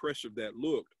how impressive that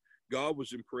looked, God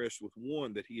was impressed with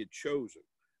one that he had chosen,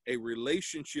 a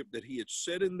relationship that he had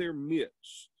set in their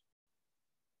midst.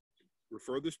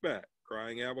 Refer this back,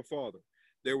 crying, Abba, Father.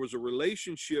 There was a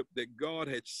relationship that God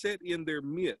had set in their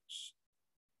midst,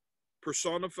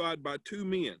 personified by two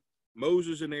men,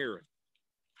 Moses and Aaron.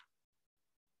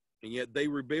 And yet they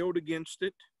rebelled against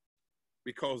it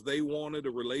because they wanted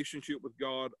a relationship with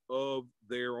God of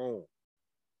their own.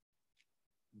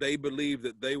 They believed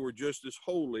that they were just as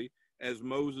holy as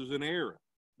Moses and Aaron.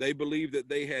 They believed that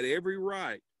they had every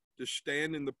right to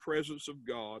stand in the presence of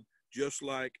God just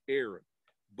like Aaron,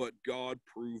 but God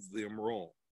proved them wrong.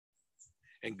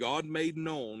 And God made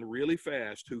known really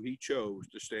fast who he chose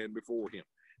to stand before him,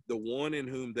 the one in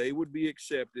whom they would be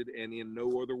accepted and in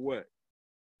no other way.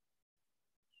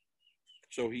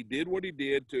 So he did what he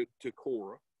did to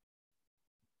Korah.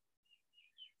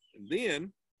 And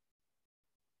then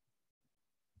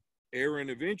Aaron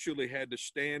eventually had to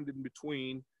stand in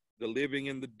between the living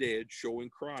and the dead, showing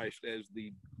Christ as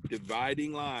the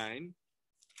dividing line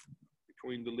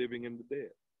between the living and the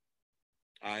dead.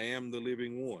 I am the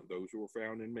living one, those who are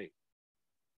found in me.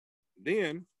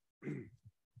 Then,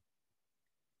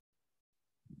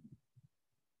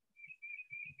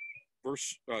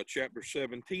 chapter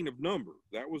 17 of Numbers.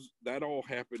 That all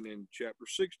happened in chapter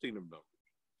 16 of Numbers.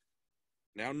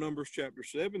 Now Numbers chapter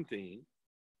 17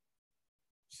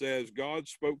 says, God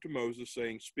spoke to Moses,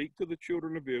 saying, speak to the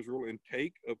children of Israel and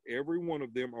take of every one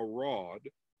of them a rod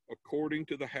according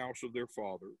to the house of their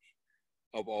fathers.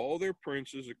 Of all their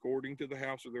princes, according to the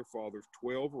house of their fathers,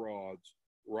 12 rods.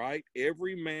 Write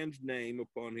every man's name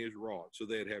upon his rod. So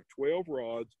they'd have 12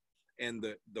 rods, and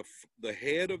the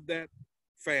head of that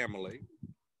family,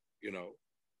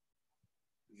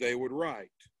 they would write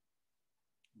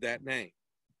that name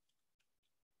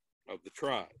of the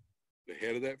tribe, the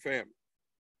head of that family.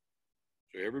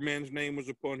 So every man's name was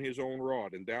upon his own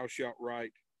rod, and thou shalt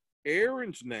write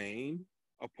Aaron's name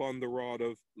upon the rod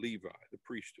of Levi, the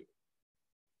priesthood.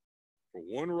 For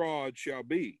one rod shall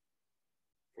be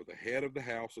for the head of the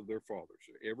house of their father.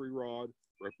 So every rod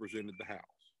represented the house,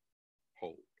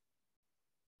 hold.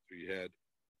 So you had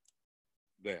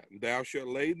that. And thou shalt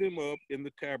lay them up in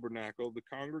the tabernacle of the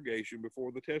congregation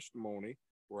before the testimony,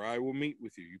 where I will meet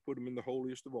with you. You put them in the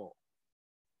holiest of all.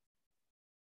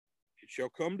 It shall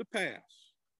come to pass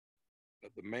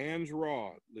that the man's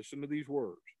rod, listen to these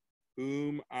words,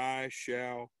 whom I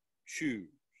shall choose,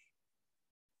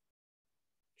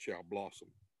 shall blossom.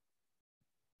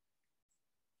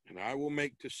 And I will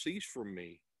make to cease from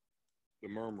me the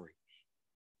murmurings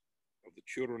of the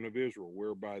children of Israel,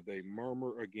 whereby they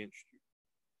murmur against you.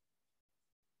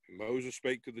 And Moses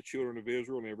spake to the children of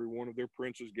Israel, and every one of their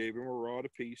princes gave him a rod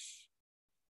apiece,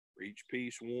 for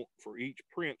each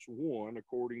prince one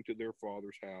according to their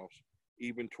father's house,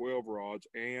 even 12 rods,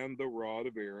 and the rod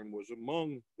of Aaron was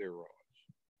among their rods.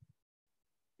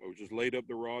 Moses laid up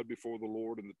the rod before the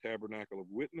Lord in the tabernacle of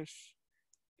witness.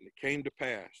 And it came to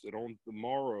pass that on the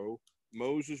morrow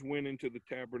Moses went into the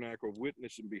tabernacle of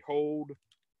witness, and behold,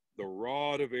 the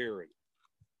rod of Aaron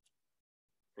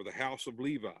for the house of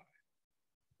Levi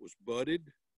was budded,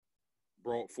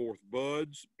 brought forth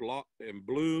buds, and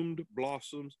bloomed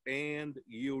blossoms, and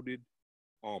yielded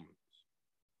almonds.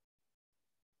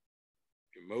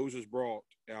 And Moses brought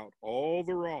out all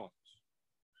the rods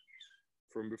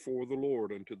from before the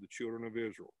Lord unto the children of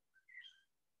Israel.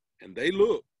 And they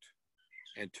looked,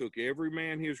 and took every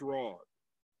man his rod.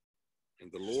 And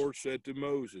the Lord said to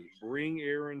Moses, bring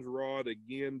Aaron's rod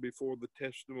again before the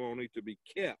testimony to be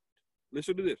kept.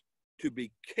 Listen to this. To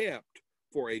be kept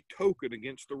for a token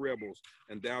against the rebels,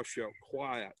 and thou shalt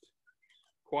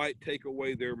quite take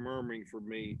away their murmuring from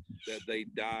me, that they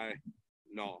die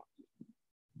not.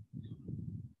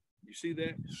 You see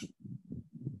that?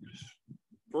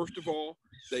 First of all,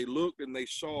 they looked and they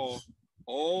saw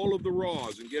all of the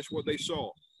rods, and guess what they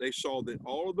saw? They saw that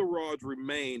all of the rods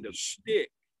remained a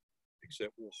stick,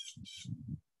 except one.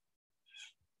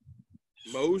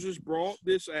 Moses brought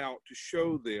this out to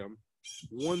show them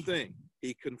one thing.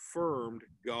 He confirmed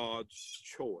God's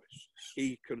choice.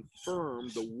 He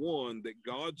confirmed the one that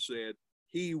God said,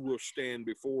 he will stand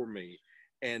before me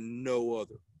and no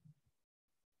other.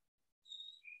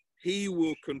 He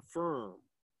will confirm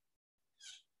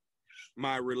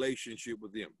my relationship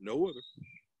with him, no other.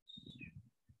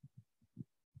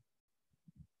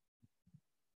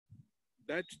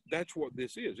 That's what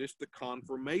this is. It's the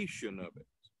confirmation of it,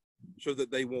 so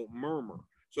that they won't murmur,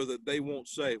 so that they won't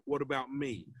say, what about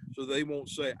me? So they won't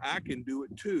say, I can do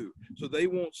it too. So they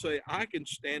won't say, I can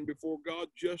stand before God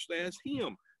just as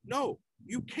him. No,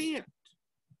 you can't.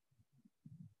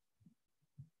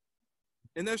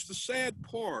 And that's the sad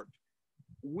part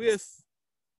with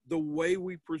the way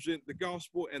we present the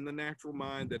gospel and the natural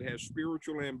mind that has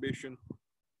spiritual ambition.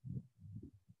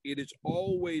 It is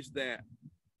always that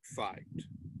fight.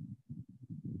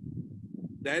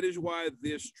 That is why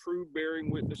this true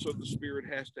bearing witness of the Spirit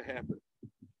has to happen.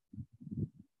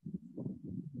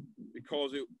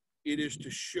 Because it is to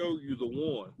show you the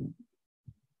one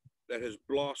that has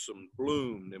blossomed,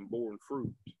 bloomed, and borne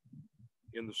fruit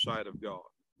in the sight of God.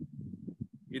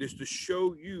 It is to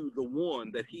show you the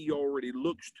one that he already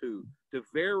looks to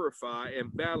verify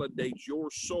and validate your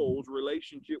soul's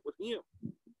relationship with him.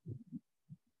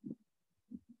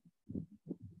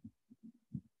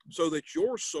 So that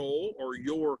your soul or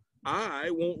your eye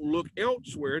won't look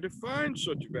elsewhere to find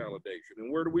such validation.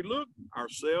 And where do we look?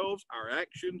 Ourselves, our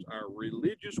actions, our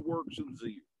religious works and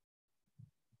zeal.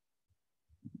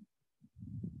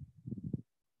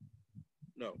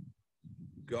 No.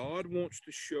 God wants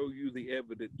to show you the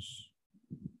evidence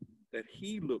that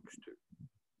he looks to.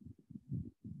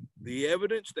 The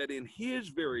evidence that in his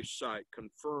very sight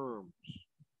confirms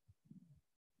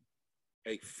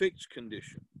a fixed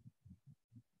condition.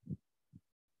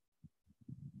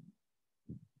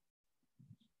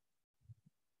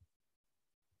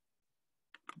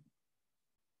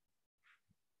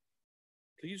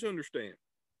 Please understand,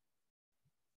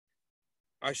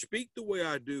 I speak the way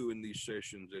I do in these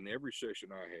sessions, in every session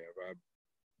I have.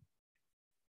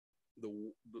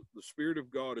 The Spirit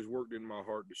of God has worked in my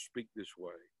heart to speak this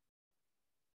way,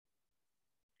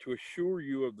 to assure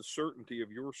you of the certainty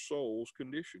of your soul's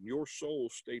condition, your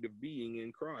soul's state of being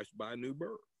in Christ by new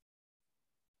birth.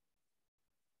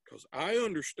 Because I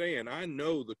understand, I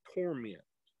know the torment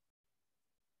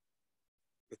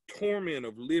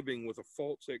of living with a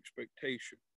false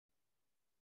expectation,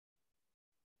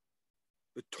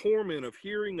 the torment of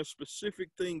hearing a specific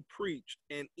thing preached,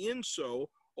 and in so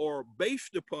or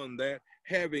based upon that,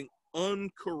 having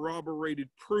uncorroborated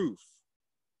proof.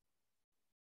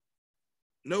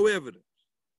 No evidence.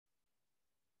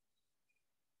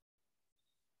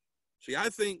 See, I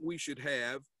think we should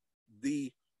have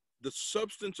the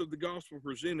substance of the gospel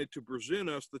presented to present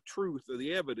us the truth, or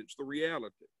the evidence, the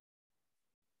reality.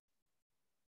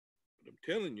 But I'm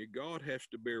telling you, God has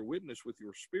to bear witness with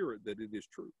your spirit that it is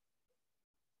true.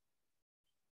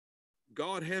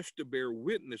 God has to bear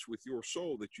witness with your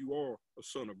soul that you are a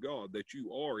son of God, that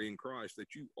you are in Christ,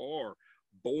 that you are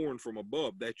born from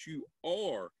above, that you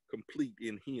are complete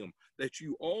in Him, that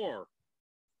you are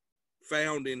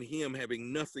found in Him,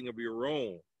 having nothing of your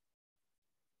own,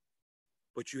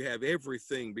 but you have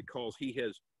everything because He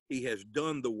has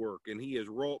done the work, and He has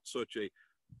wrought such a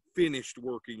finished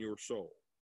work in your soul.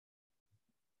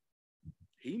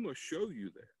 He must show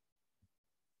you that,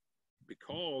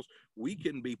 because we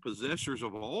can be possessors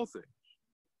of all things.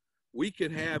 We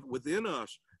can have within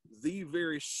us the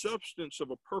very substance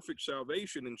of a perfect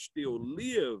salvation and still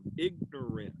live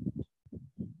ignorant,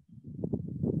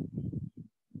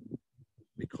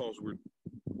 because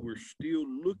we're still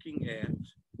looking at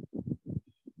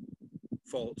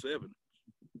false evidence.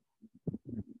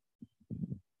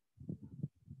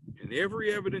 And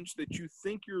every evidence that you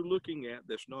think you're looking at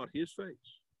that's not His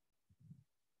face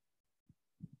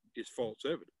is false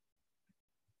evidence.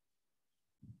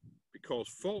 Because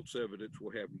false evidence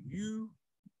will have you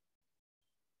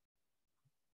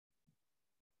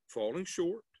falling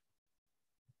short,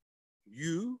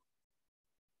 you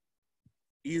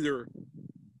either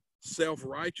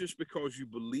self-righteous because you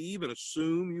believe and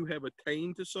assume you have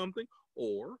attained to something,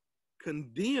 or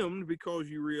condemned because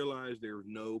you realize there's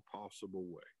no possible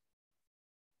way.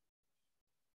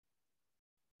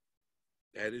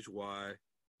 That is why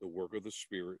the work of the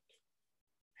Spirit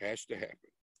has to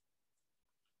happen,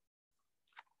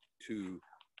 to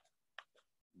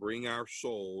bring our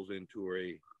souls into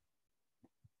a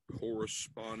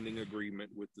corresponding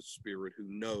agreement with the Spirit who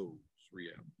knows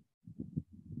reality.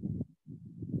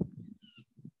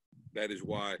 That is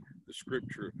why the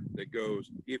scripture that goes,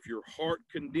 if your heart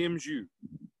condemns you,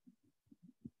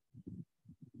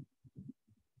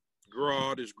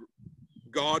 God is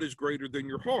greater than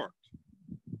your heart.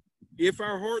 If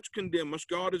our hearts condemn us,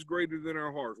 God is greater than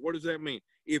our hearts. What does that mean?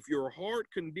 If your heart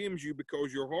condemns you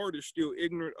because your heart is still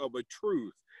ignorant of a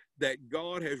truth that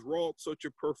God has wrought such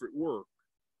a perfect work,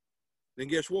 then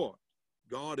guess what?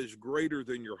 God is greater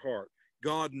than your heart.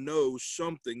 God knows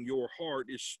something your heart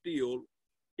is still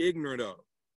ignorant of.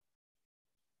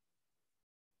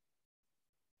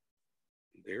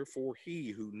 Therefore, He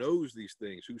who knows these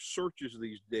things, who searches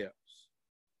these depths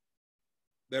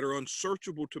that are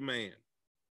unsearchable to man,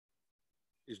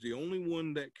 is the only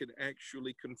one that can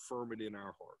actually confirm it in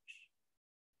our hearts.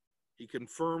 He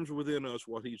confirms within us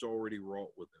what He's already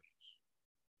wrought within us.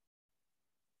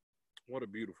 What a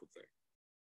beautiful thing.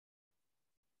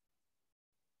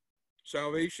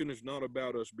 Salvation is not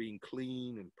about us being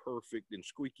clean and perfect and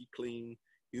squeaky clean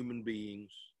human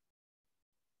beings.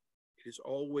 It has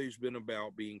always been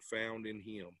about being found in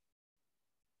Him,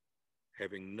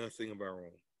 having nothing of our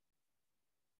own.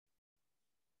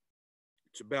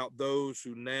 It's about those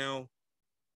who now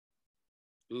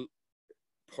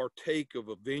partake of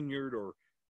a vineyard or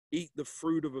eat the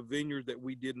fruit of a vineyard that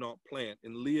we did not plant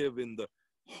and live in the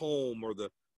home or the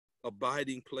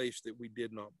abiding place that we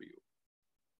did not build.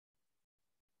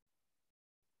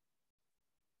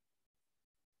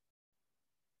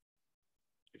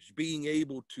 It's being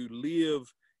able to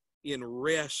live in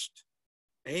rest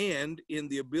and in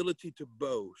the ability to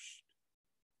boast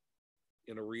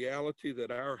in a reality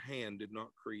that our hand did not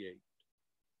create.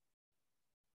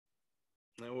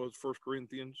 That was 1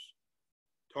 Corinthians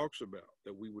talks about,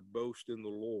 that we would boast in the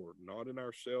Lord, not in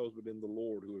ourselves, but in the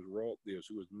Lord who has wrought this,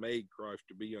 who has made Christ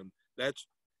to be on.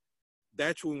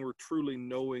 That's when we're truly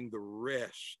knowing the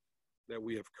rest that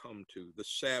we have come to, the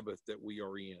Sabbath that we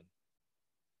are in.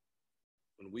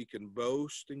 When we can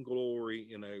boast and glory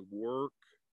in a work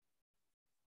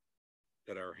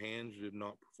that our hands did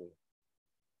not perform.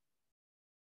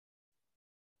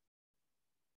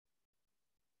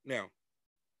 Now,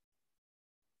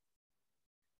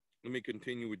 let me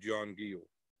continue with John Gill.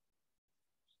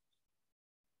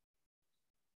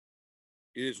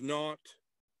 It is not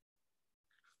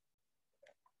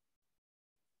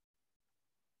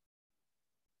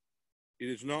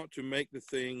to make the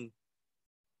thing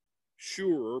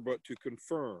sure, but to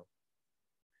confirm.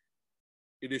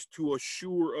 It is to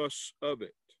assure us of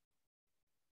it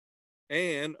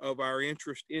and of our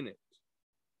interest in it.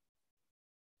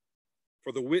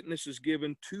 For the witness is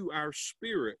given to our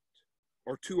spirit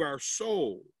or to our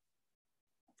soul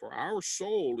For our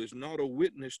soul is not a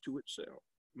witness to itself,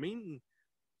 meaning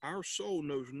our soul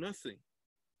knows nothing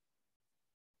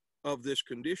of this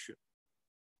condition,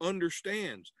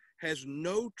 understands, has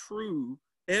no true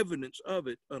evidence of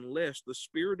it unless the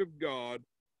Spirit of God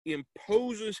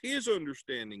imposes his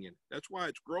understanding in it. That's why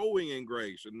it's growing in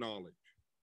grace and knowledge.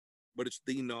 But it's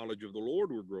the knowledge of the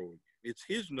Lord we're growing. It's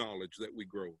his knowledge that we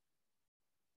grow.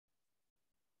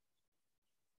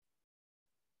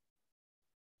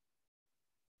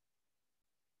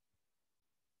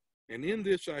 And in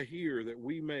this I hear that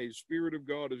the Spirit of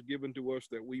God is given to us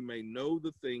that we may know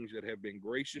the things that have been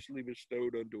graciously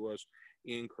bestowed unto us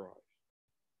in Christ.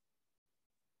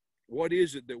 What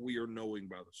is it that we are knowing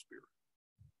by the Spirit?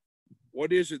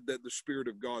 What is it that the Spirit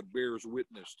of God bears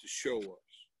witness to show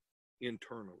us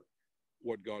internally?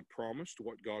 What God promised,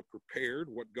 what God prepared,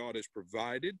 what God has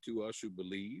provided to us who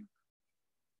believe.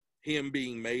 Him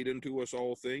being made unto us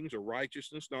all things, a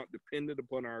righteousness not dependent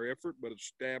upon our effort, but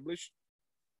established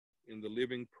in the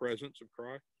living presence of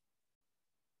Christ.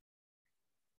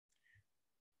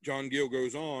 John Gill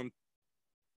goes on,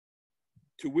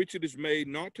 to which it is made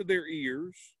not to their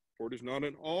ears, for it is not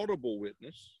an audible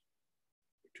witness,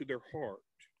 but to their heart.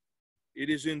 It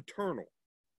is internal,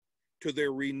 to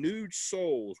their renewed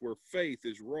souls where faith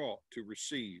is wrought to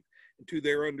receive, and to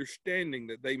their understanding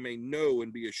that they may know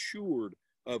and be assured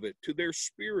of it, to their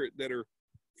spirit that are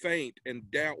faint and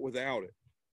doubt without it.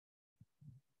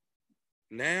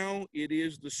 Now it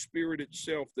is the Spirit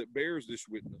itself that bears this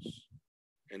witness,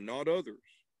 and not others,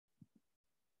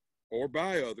 or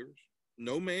by others.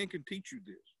 No man can teach you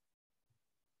this,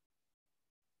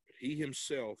 but he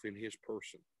himself in his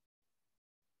person,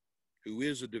 who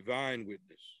is a divine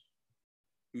witness,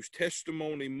 whose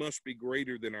testimony must be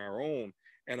greater than our own,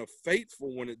 and a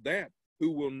faithful one at that,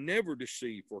 who will never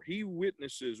deceive, for he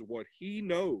witnesses what he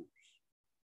knows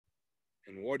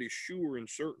and what is sure and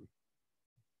certain.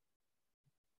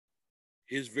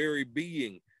 His very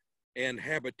being and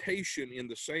habitation in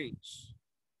the saints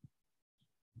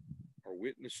are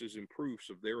witnesses and proofs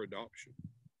of their adoption.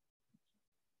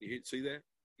 You see that?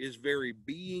 His very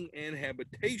being and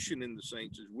habitation in the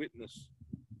saints is witness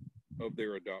of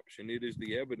their adoption. It is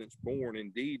the evidence borne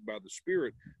indeed by the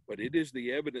Spirit, but it is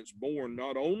the evidence borne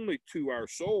not only to our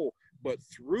soul, but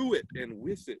through it and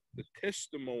with it. The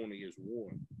testimony is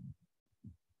one.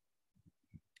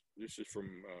 This is from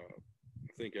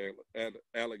I think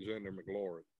Alexander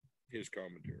McLaurin, his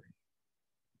commentary.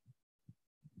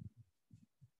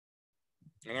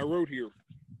 And I wrote here,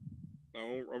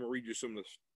 I'm going to read you some of the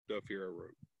stuff here I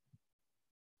wrote.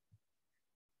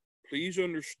 Please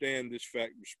understand this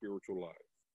fact of spiritual life.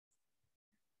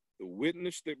 The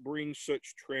witness that brings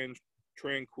such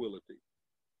tranquility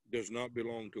does not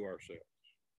belong to ourselves.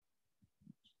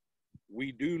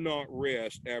 We do not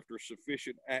rest after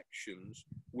sufficient actions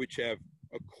which have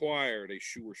acquired a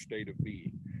sure state of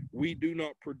being. We do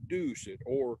not produce it,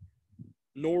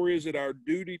 nor is it our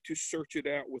duty to search it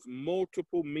out with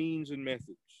multiple means and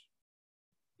methods.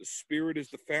 The Spirit is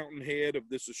the fountainhead of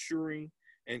this assuring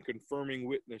and confirming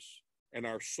witness, and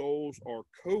our souls are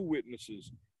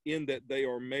co-witnesses in that they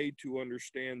are made to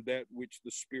understand that which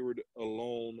the Spirit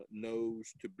alone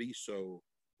knows to be so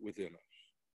within us.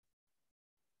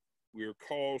 We are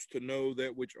caused to know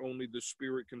that which only the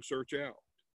Spirit can search out.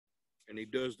 And he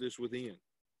does this within,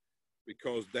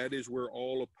 because that is where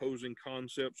all opposing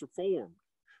concepts are formed.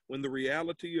 When the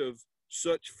reality of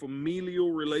such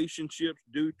familial relationships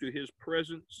due to his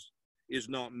presence is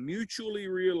not mutually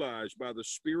realized by the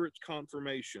Spirit's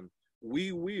confirmation,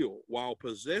 we will, while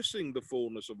possessing the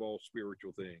fullness of all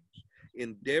spiritual things,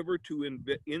 endeavor to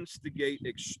instigate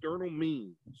external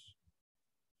means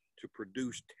to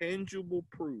produce tangible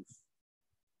proof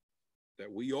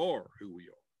that we are who we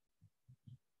are.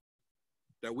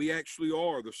 That we actually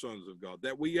are the sons of God,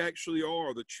 that we actually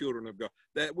are the children of God,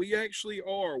 that we actually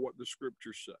are what the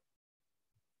scriptures say.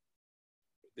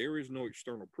 But there is no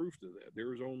external proof to that.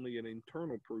 There is only an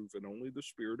internal proof, and only the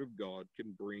Spirit of God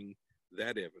can bring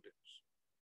that evidence.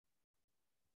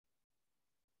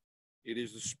 It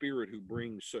is the Spirit who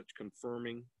brings such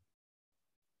confirming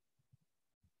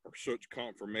or such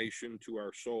confirmation to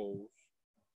our souls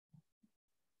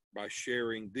by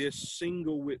sharing this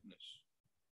single witness.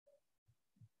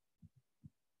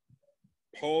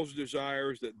 Paul's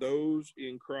desires that those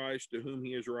in Christ to whom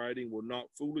he is writing will not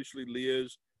foolishly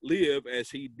live as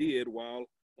he did while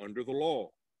under the law,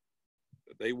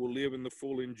 that they will live in the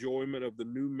full enjoyment of the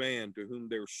new man to whom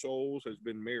their souls has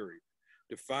been married,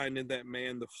 to find in that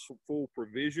man the full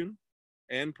provision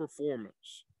and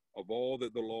performance of all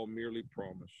that the law merely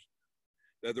promised,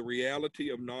 that the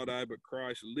reality of not I but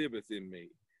Christ liveth in me,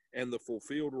 and the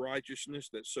fulfilled righteousness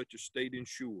that such a state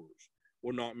ensures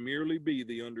will not merely be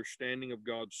the understanding of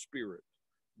God's Spirit,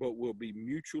 but will be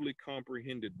mutually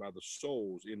comprehended by the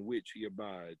souls in which he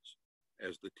abides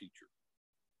as the teacher.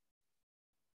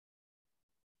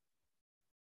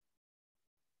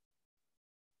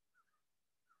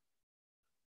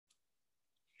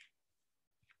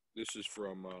 This is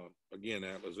from, again,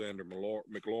 Alexander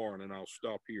McLaurin, and I'll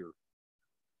stop here.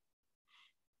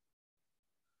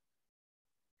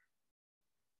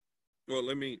 Well,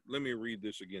 let me read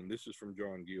this again. This is from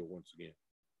John Gill once again.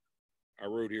 I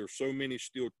wrote here, so many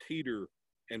still teeter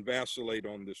and vacillate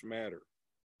on this matter.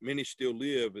 Many still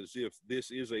live as if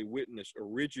this is a witness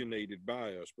originated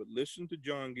by us. But listen to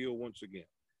John Gill once again.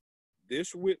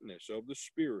 This witness of the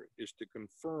Spirit is to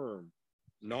confirm,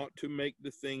 not to make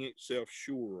the thing itself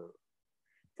surer,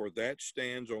 for that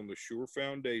stands on the sure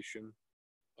foundation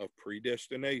of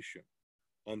predestination,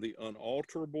 on the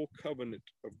unalterable covenant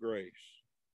of grace,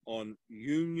 on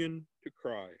union to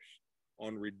Christ,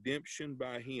 on redemption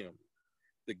by him,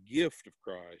 the gift of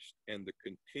Christ, and the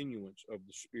continuance of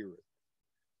the Spirit.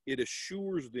 It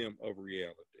assures them of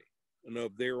reality and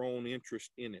of their own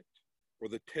interest in it, for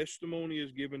the testimony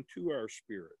is given to our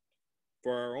spirit.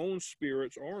 For our own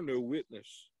spirits are no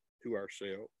witness to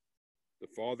ourselves. The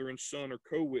Father and Son are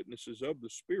co-witnesses of the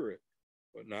Spirit,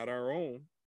 but not our own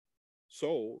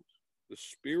souls. The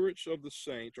spirits of the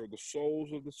saints, or the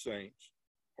souls of the saints,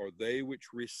 are they which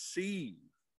receive.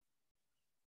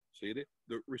 See it?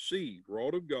 The receive,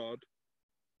 wrought of God,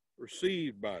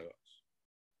 received by us.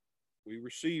 We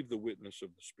receive the witness of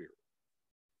the Spirit.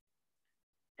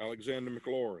 Alexander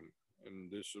McLaurin,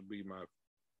 and this will be my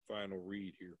final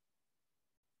read here.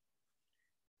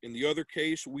 In the other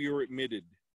case, we are admitted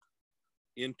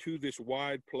into this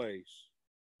wide place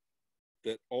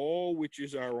that all which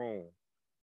is our own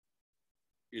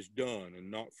is done and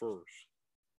not first,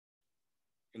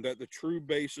 and that the true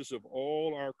basis of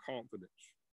all our confidence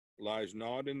lies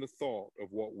not in the thought of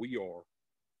what we are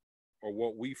or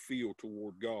what we feel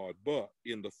toward God, but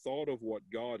in the thought of what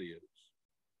God is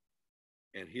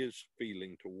and his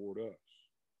feeling toward us.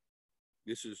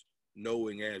 This is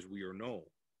knowing as we are known.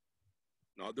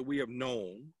 Not that we have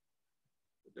known,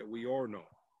 but that we are known.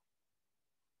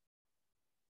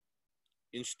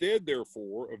 Instead,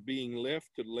 therefore, of being left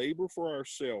to labor for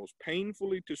ourselves,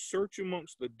 painfully to search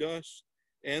amongst the dust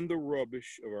and the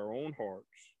rubbish of our own hearts,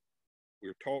 we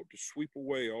are taught to sweep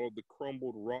away all of the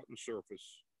crumbled, rotten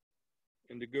surface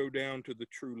and to go down to the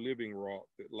true living rock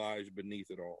that lies beneath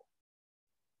it all.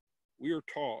 We are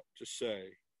taught to say,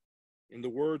 in the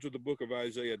words of the book of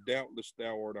Isaiah, doubtless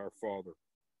thou art our Father.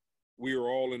 We are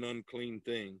all an unclean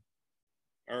thing.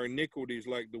 Our iniquities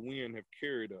like the wind have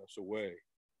carried us away,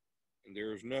 and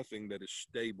there is nothing that is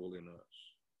stable in us.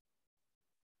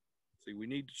 See, we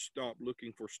need to stop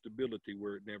looking for stability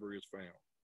where it never is found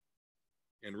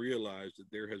and realize that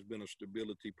there has been a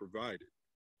stability provided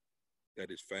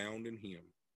that is found in him,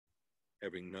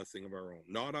 having nothing of our own.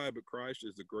 Not I, but Christ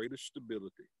is the greatest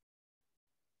stability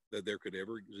that there could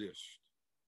ever exist.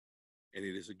 And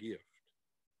it is a gift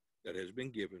that has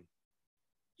been given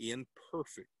in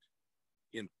perfect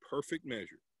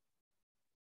measure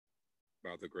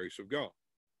by the grace of God.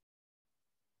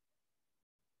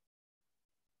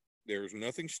 There is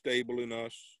nothing stable in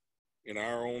us, in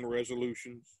our own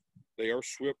resolutions. They are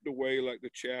swept away like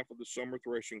the chaff of the summer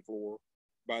threshing floor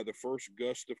by the first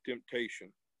gust of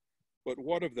temptation. But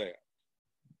what of that?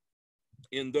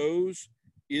 In those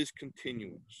is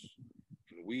continuance,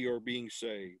 and we are being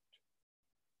saved.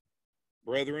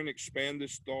 Brethren, expand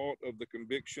this thought of the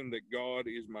conviction that God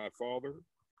is my Father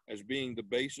as being the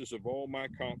basis of all my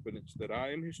confidence that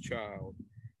I am his child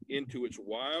into its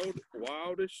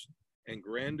wildest and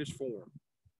grandest form.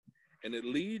 And it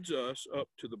leads us up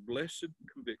to the blessed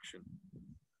conviction,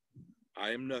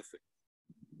 I am nothing.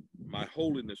 My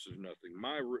holiness is nothing.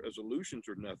 My resolutions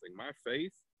are nothing. My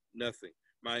faith, nothing.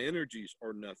 My energies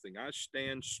are nothing. I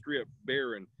stand stripped,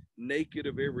 barren, naked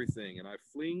of everything, and I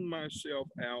fling myself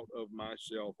out of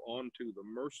myself onto the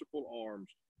merciful arms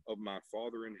of my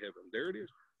Father in heaven. There it is.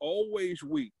 Always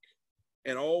weak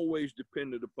and always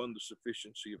dependent upon the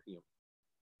sufficiency of him.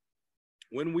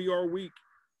 When we are weak,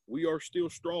 we are still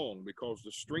strong because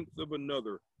the strength of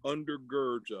another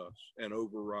undergirds us and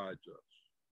overrides us.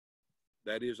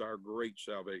 That is our great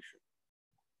salvation.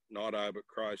 Not I, but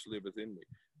Christ liveth in me.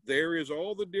 There is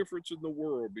all the difference in the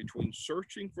world between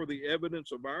searching for the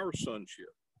evidence of our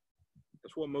sonship.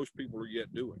 That's what most people are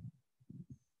yet doing.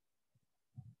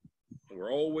 And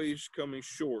we're always coming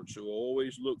short, so we'll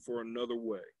always look for another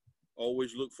way,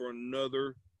 always look for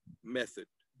another method,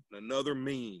 another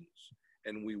means,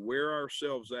 and we wear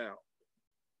ourselves out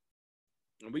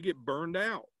And we get burned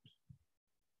out.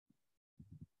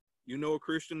 You know a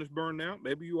Christian that's burned out?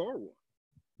 Maybe you are one.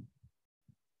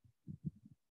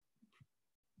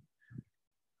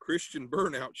 Christian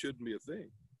burnout shouldn't be a thing.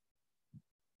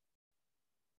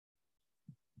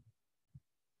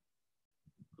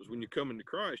 Because when you come into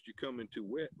Christ, you come into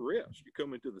rest. You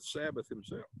come into the Sabbath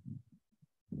himself.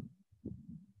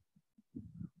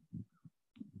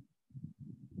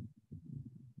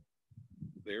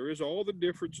 There is all the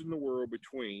difference in the world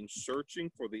between searching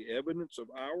for the evidence of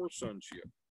our sonship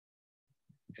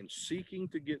and seeking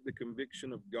to get the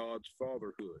conviction of God's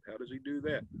fatherhood. How does he do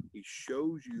that? He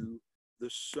shows you the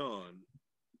Son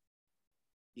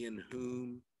in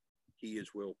whom he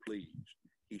is well pleased.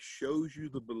 He shows you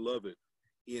the beloved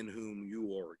in whom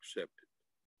you are accepted.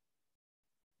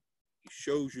 He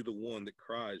shows you the one that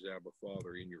cries, Abba,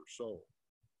 Father, in your soul.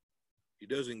 He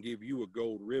doesn't give you a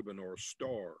gold ribbon or a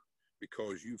star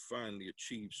because you finally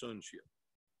achieved sonship.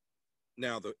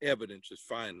 Now the evidence is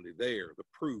finally there. The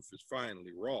proof is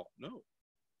finally wrought. No.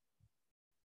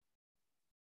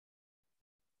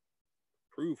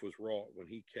 Proof was wrought when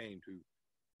he came to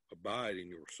abide in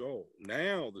your soul.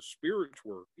 Now the Spirit's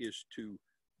work is to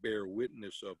bear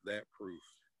witness of that proof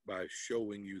by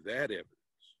showing you that evidence,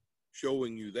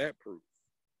 showing you that proof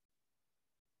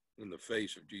in the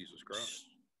face of Jesus Christ.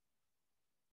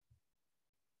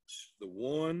 The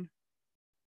one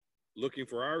looking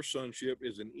for our sonship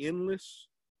is an endless,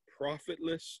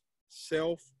 profitless,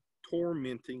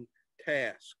 self-tormenting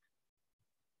task.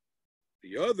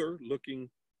 The other, looking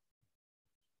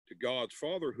to God's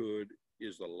fatherhood,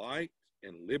 is the light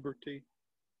and liberty,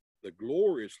 the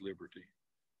glorious liberty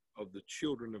of the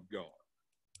children of God.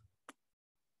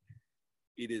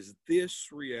 It is this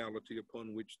reality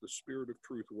upon which the Spirit of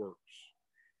truth works,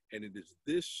 and it is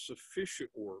this sufficient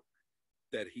work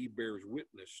that he bears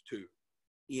witness to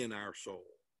in our soul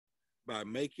by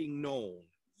making known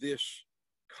this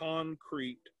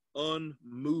concrete,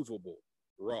 unmovable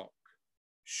rock,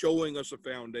 showing us a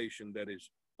foundation that is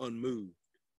unmoved,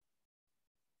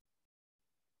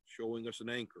 showing us an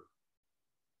anchor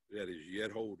that is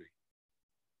yet holding,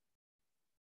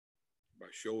 by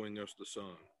showing us the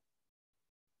Son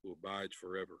who abides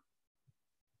forever,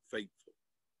 faithful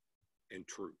and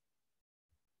true.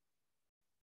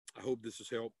 I hope this has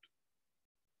helped.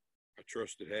 I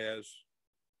trust it has.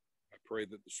 I pray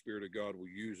that the Spirit of God will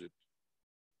use it,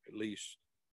 at least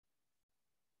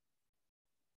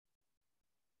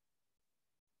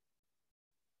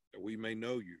that we may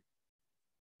know you,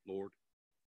 Lord.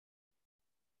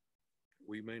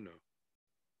 We may know.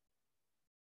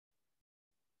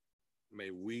 May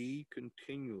we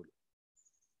continually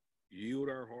yield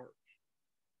our hearts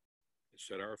and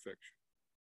set our affection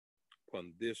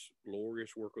upon this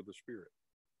glorious work of the Spirit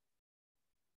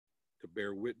to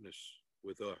bear witness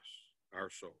with us, our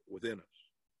soul, within us,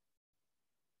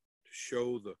 to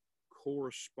show the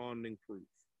corresponding proof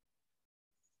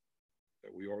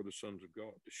that we are the sons of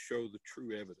God, to show the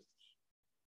true evidence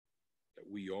that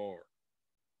we are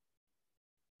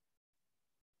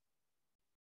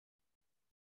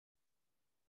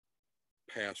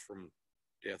passed from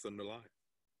death unto life,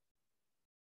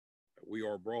 that we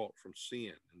are brought from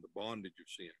sin and the bondage of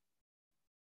sin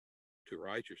to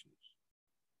righteousness.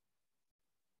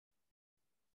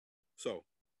 So,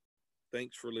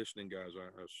 thanks for listening, guys.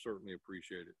 I certainly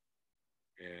appreciate it.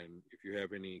 And if you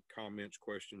have any comments,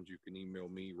 questions, you can email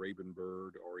me, Rabon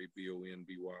Byrd,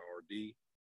 RABONBYRD,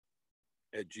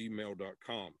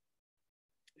 @gmail.com.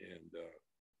 And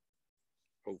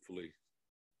hopefully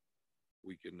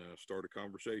we can start a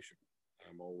conversation.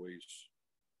 I'm always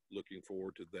looking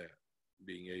forward to that,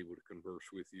 being able to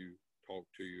converse with you, talk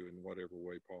to you in whatever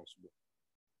way possible.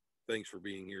 Thanks for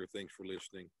being here. Thanks for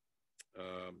listening.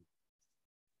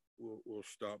 We'll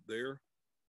stop there.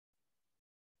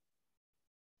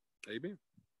 Amen.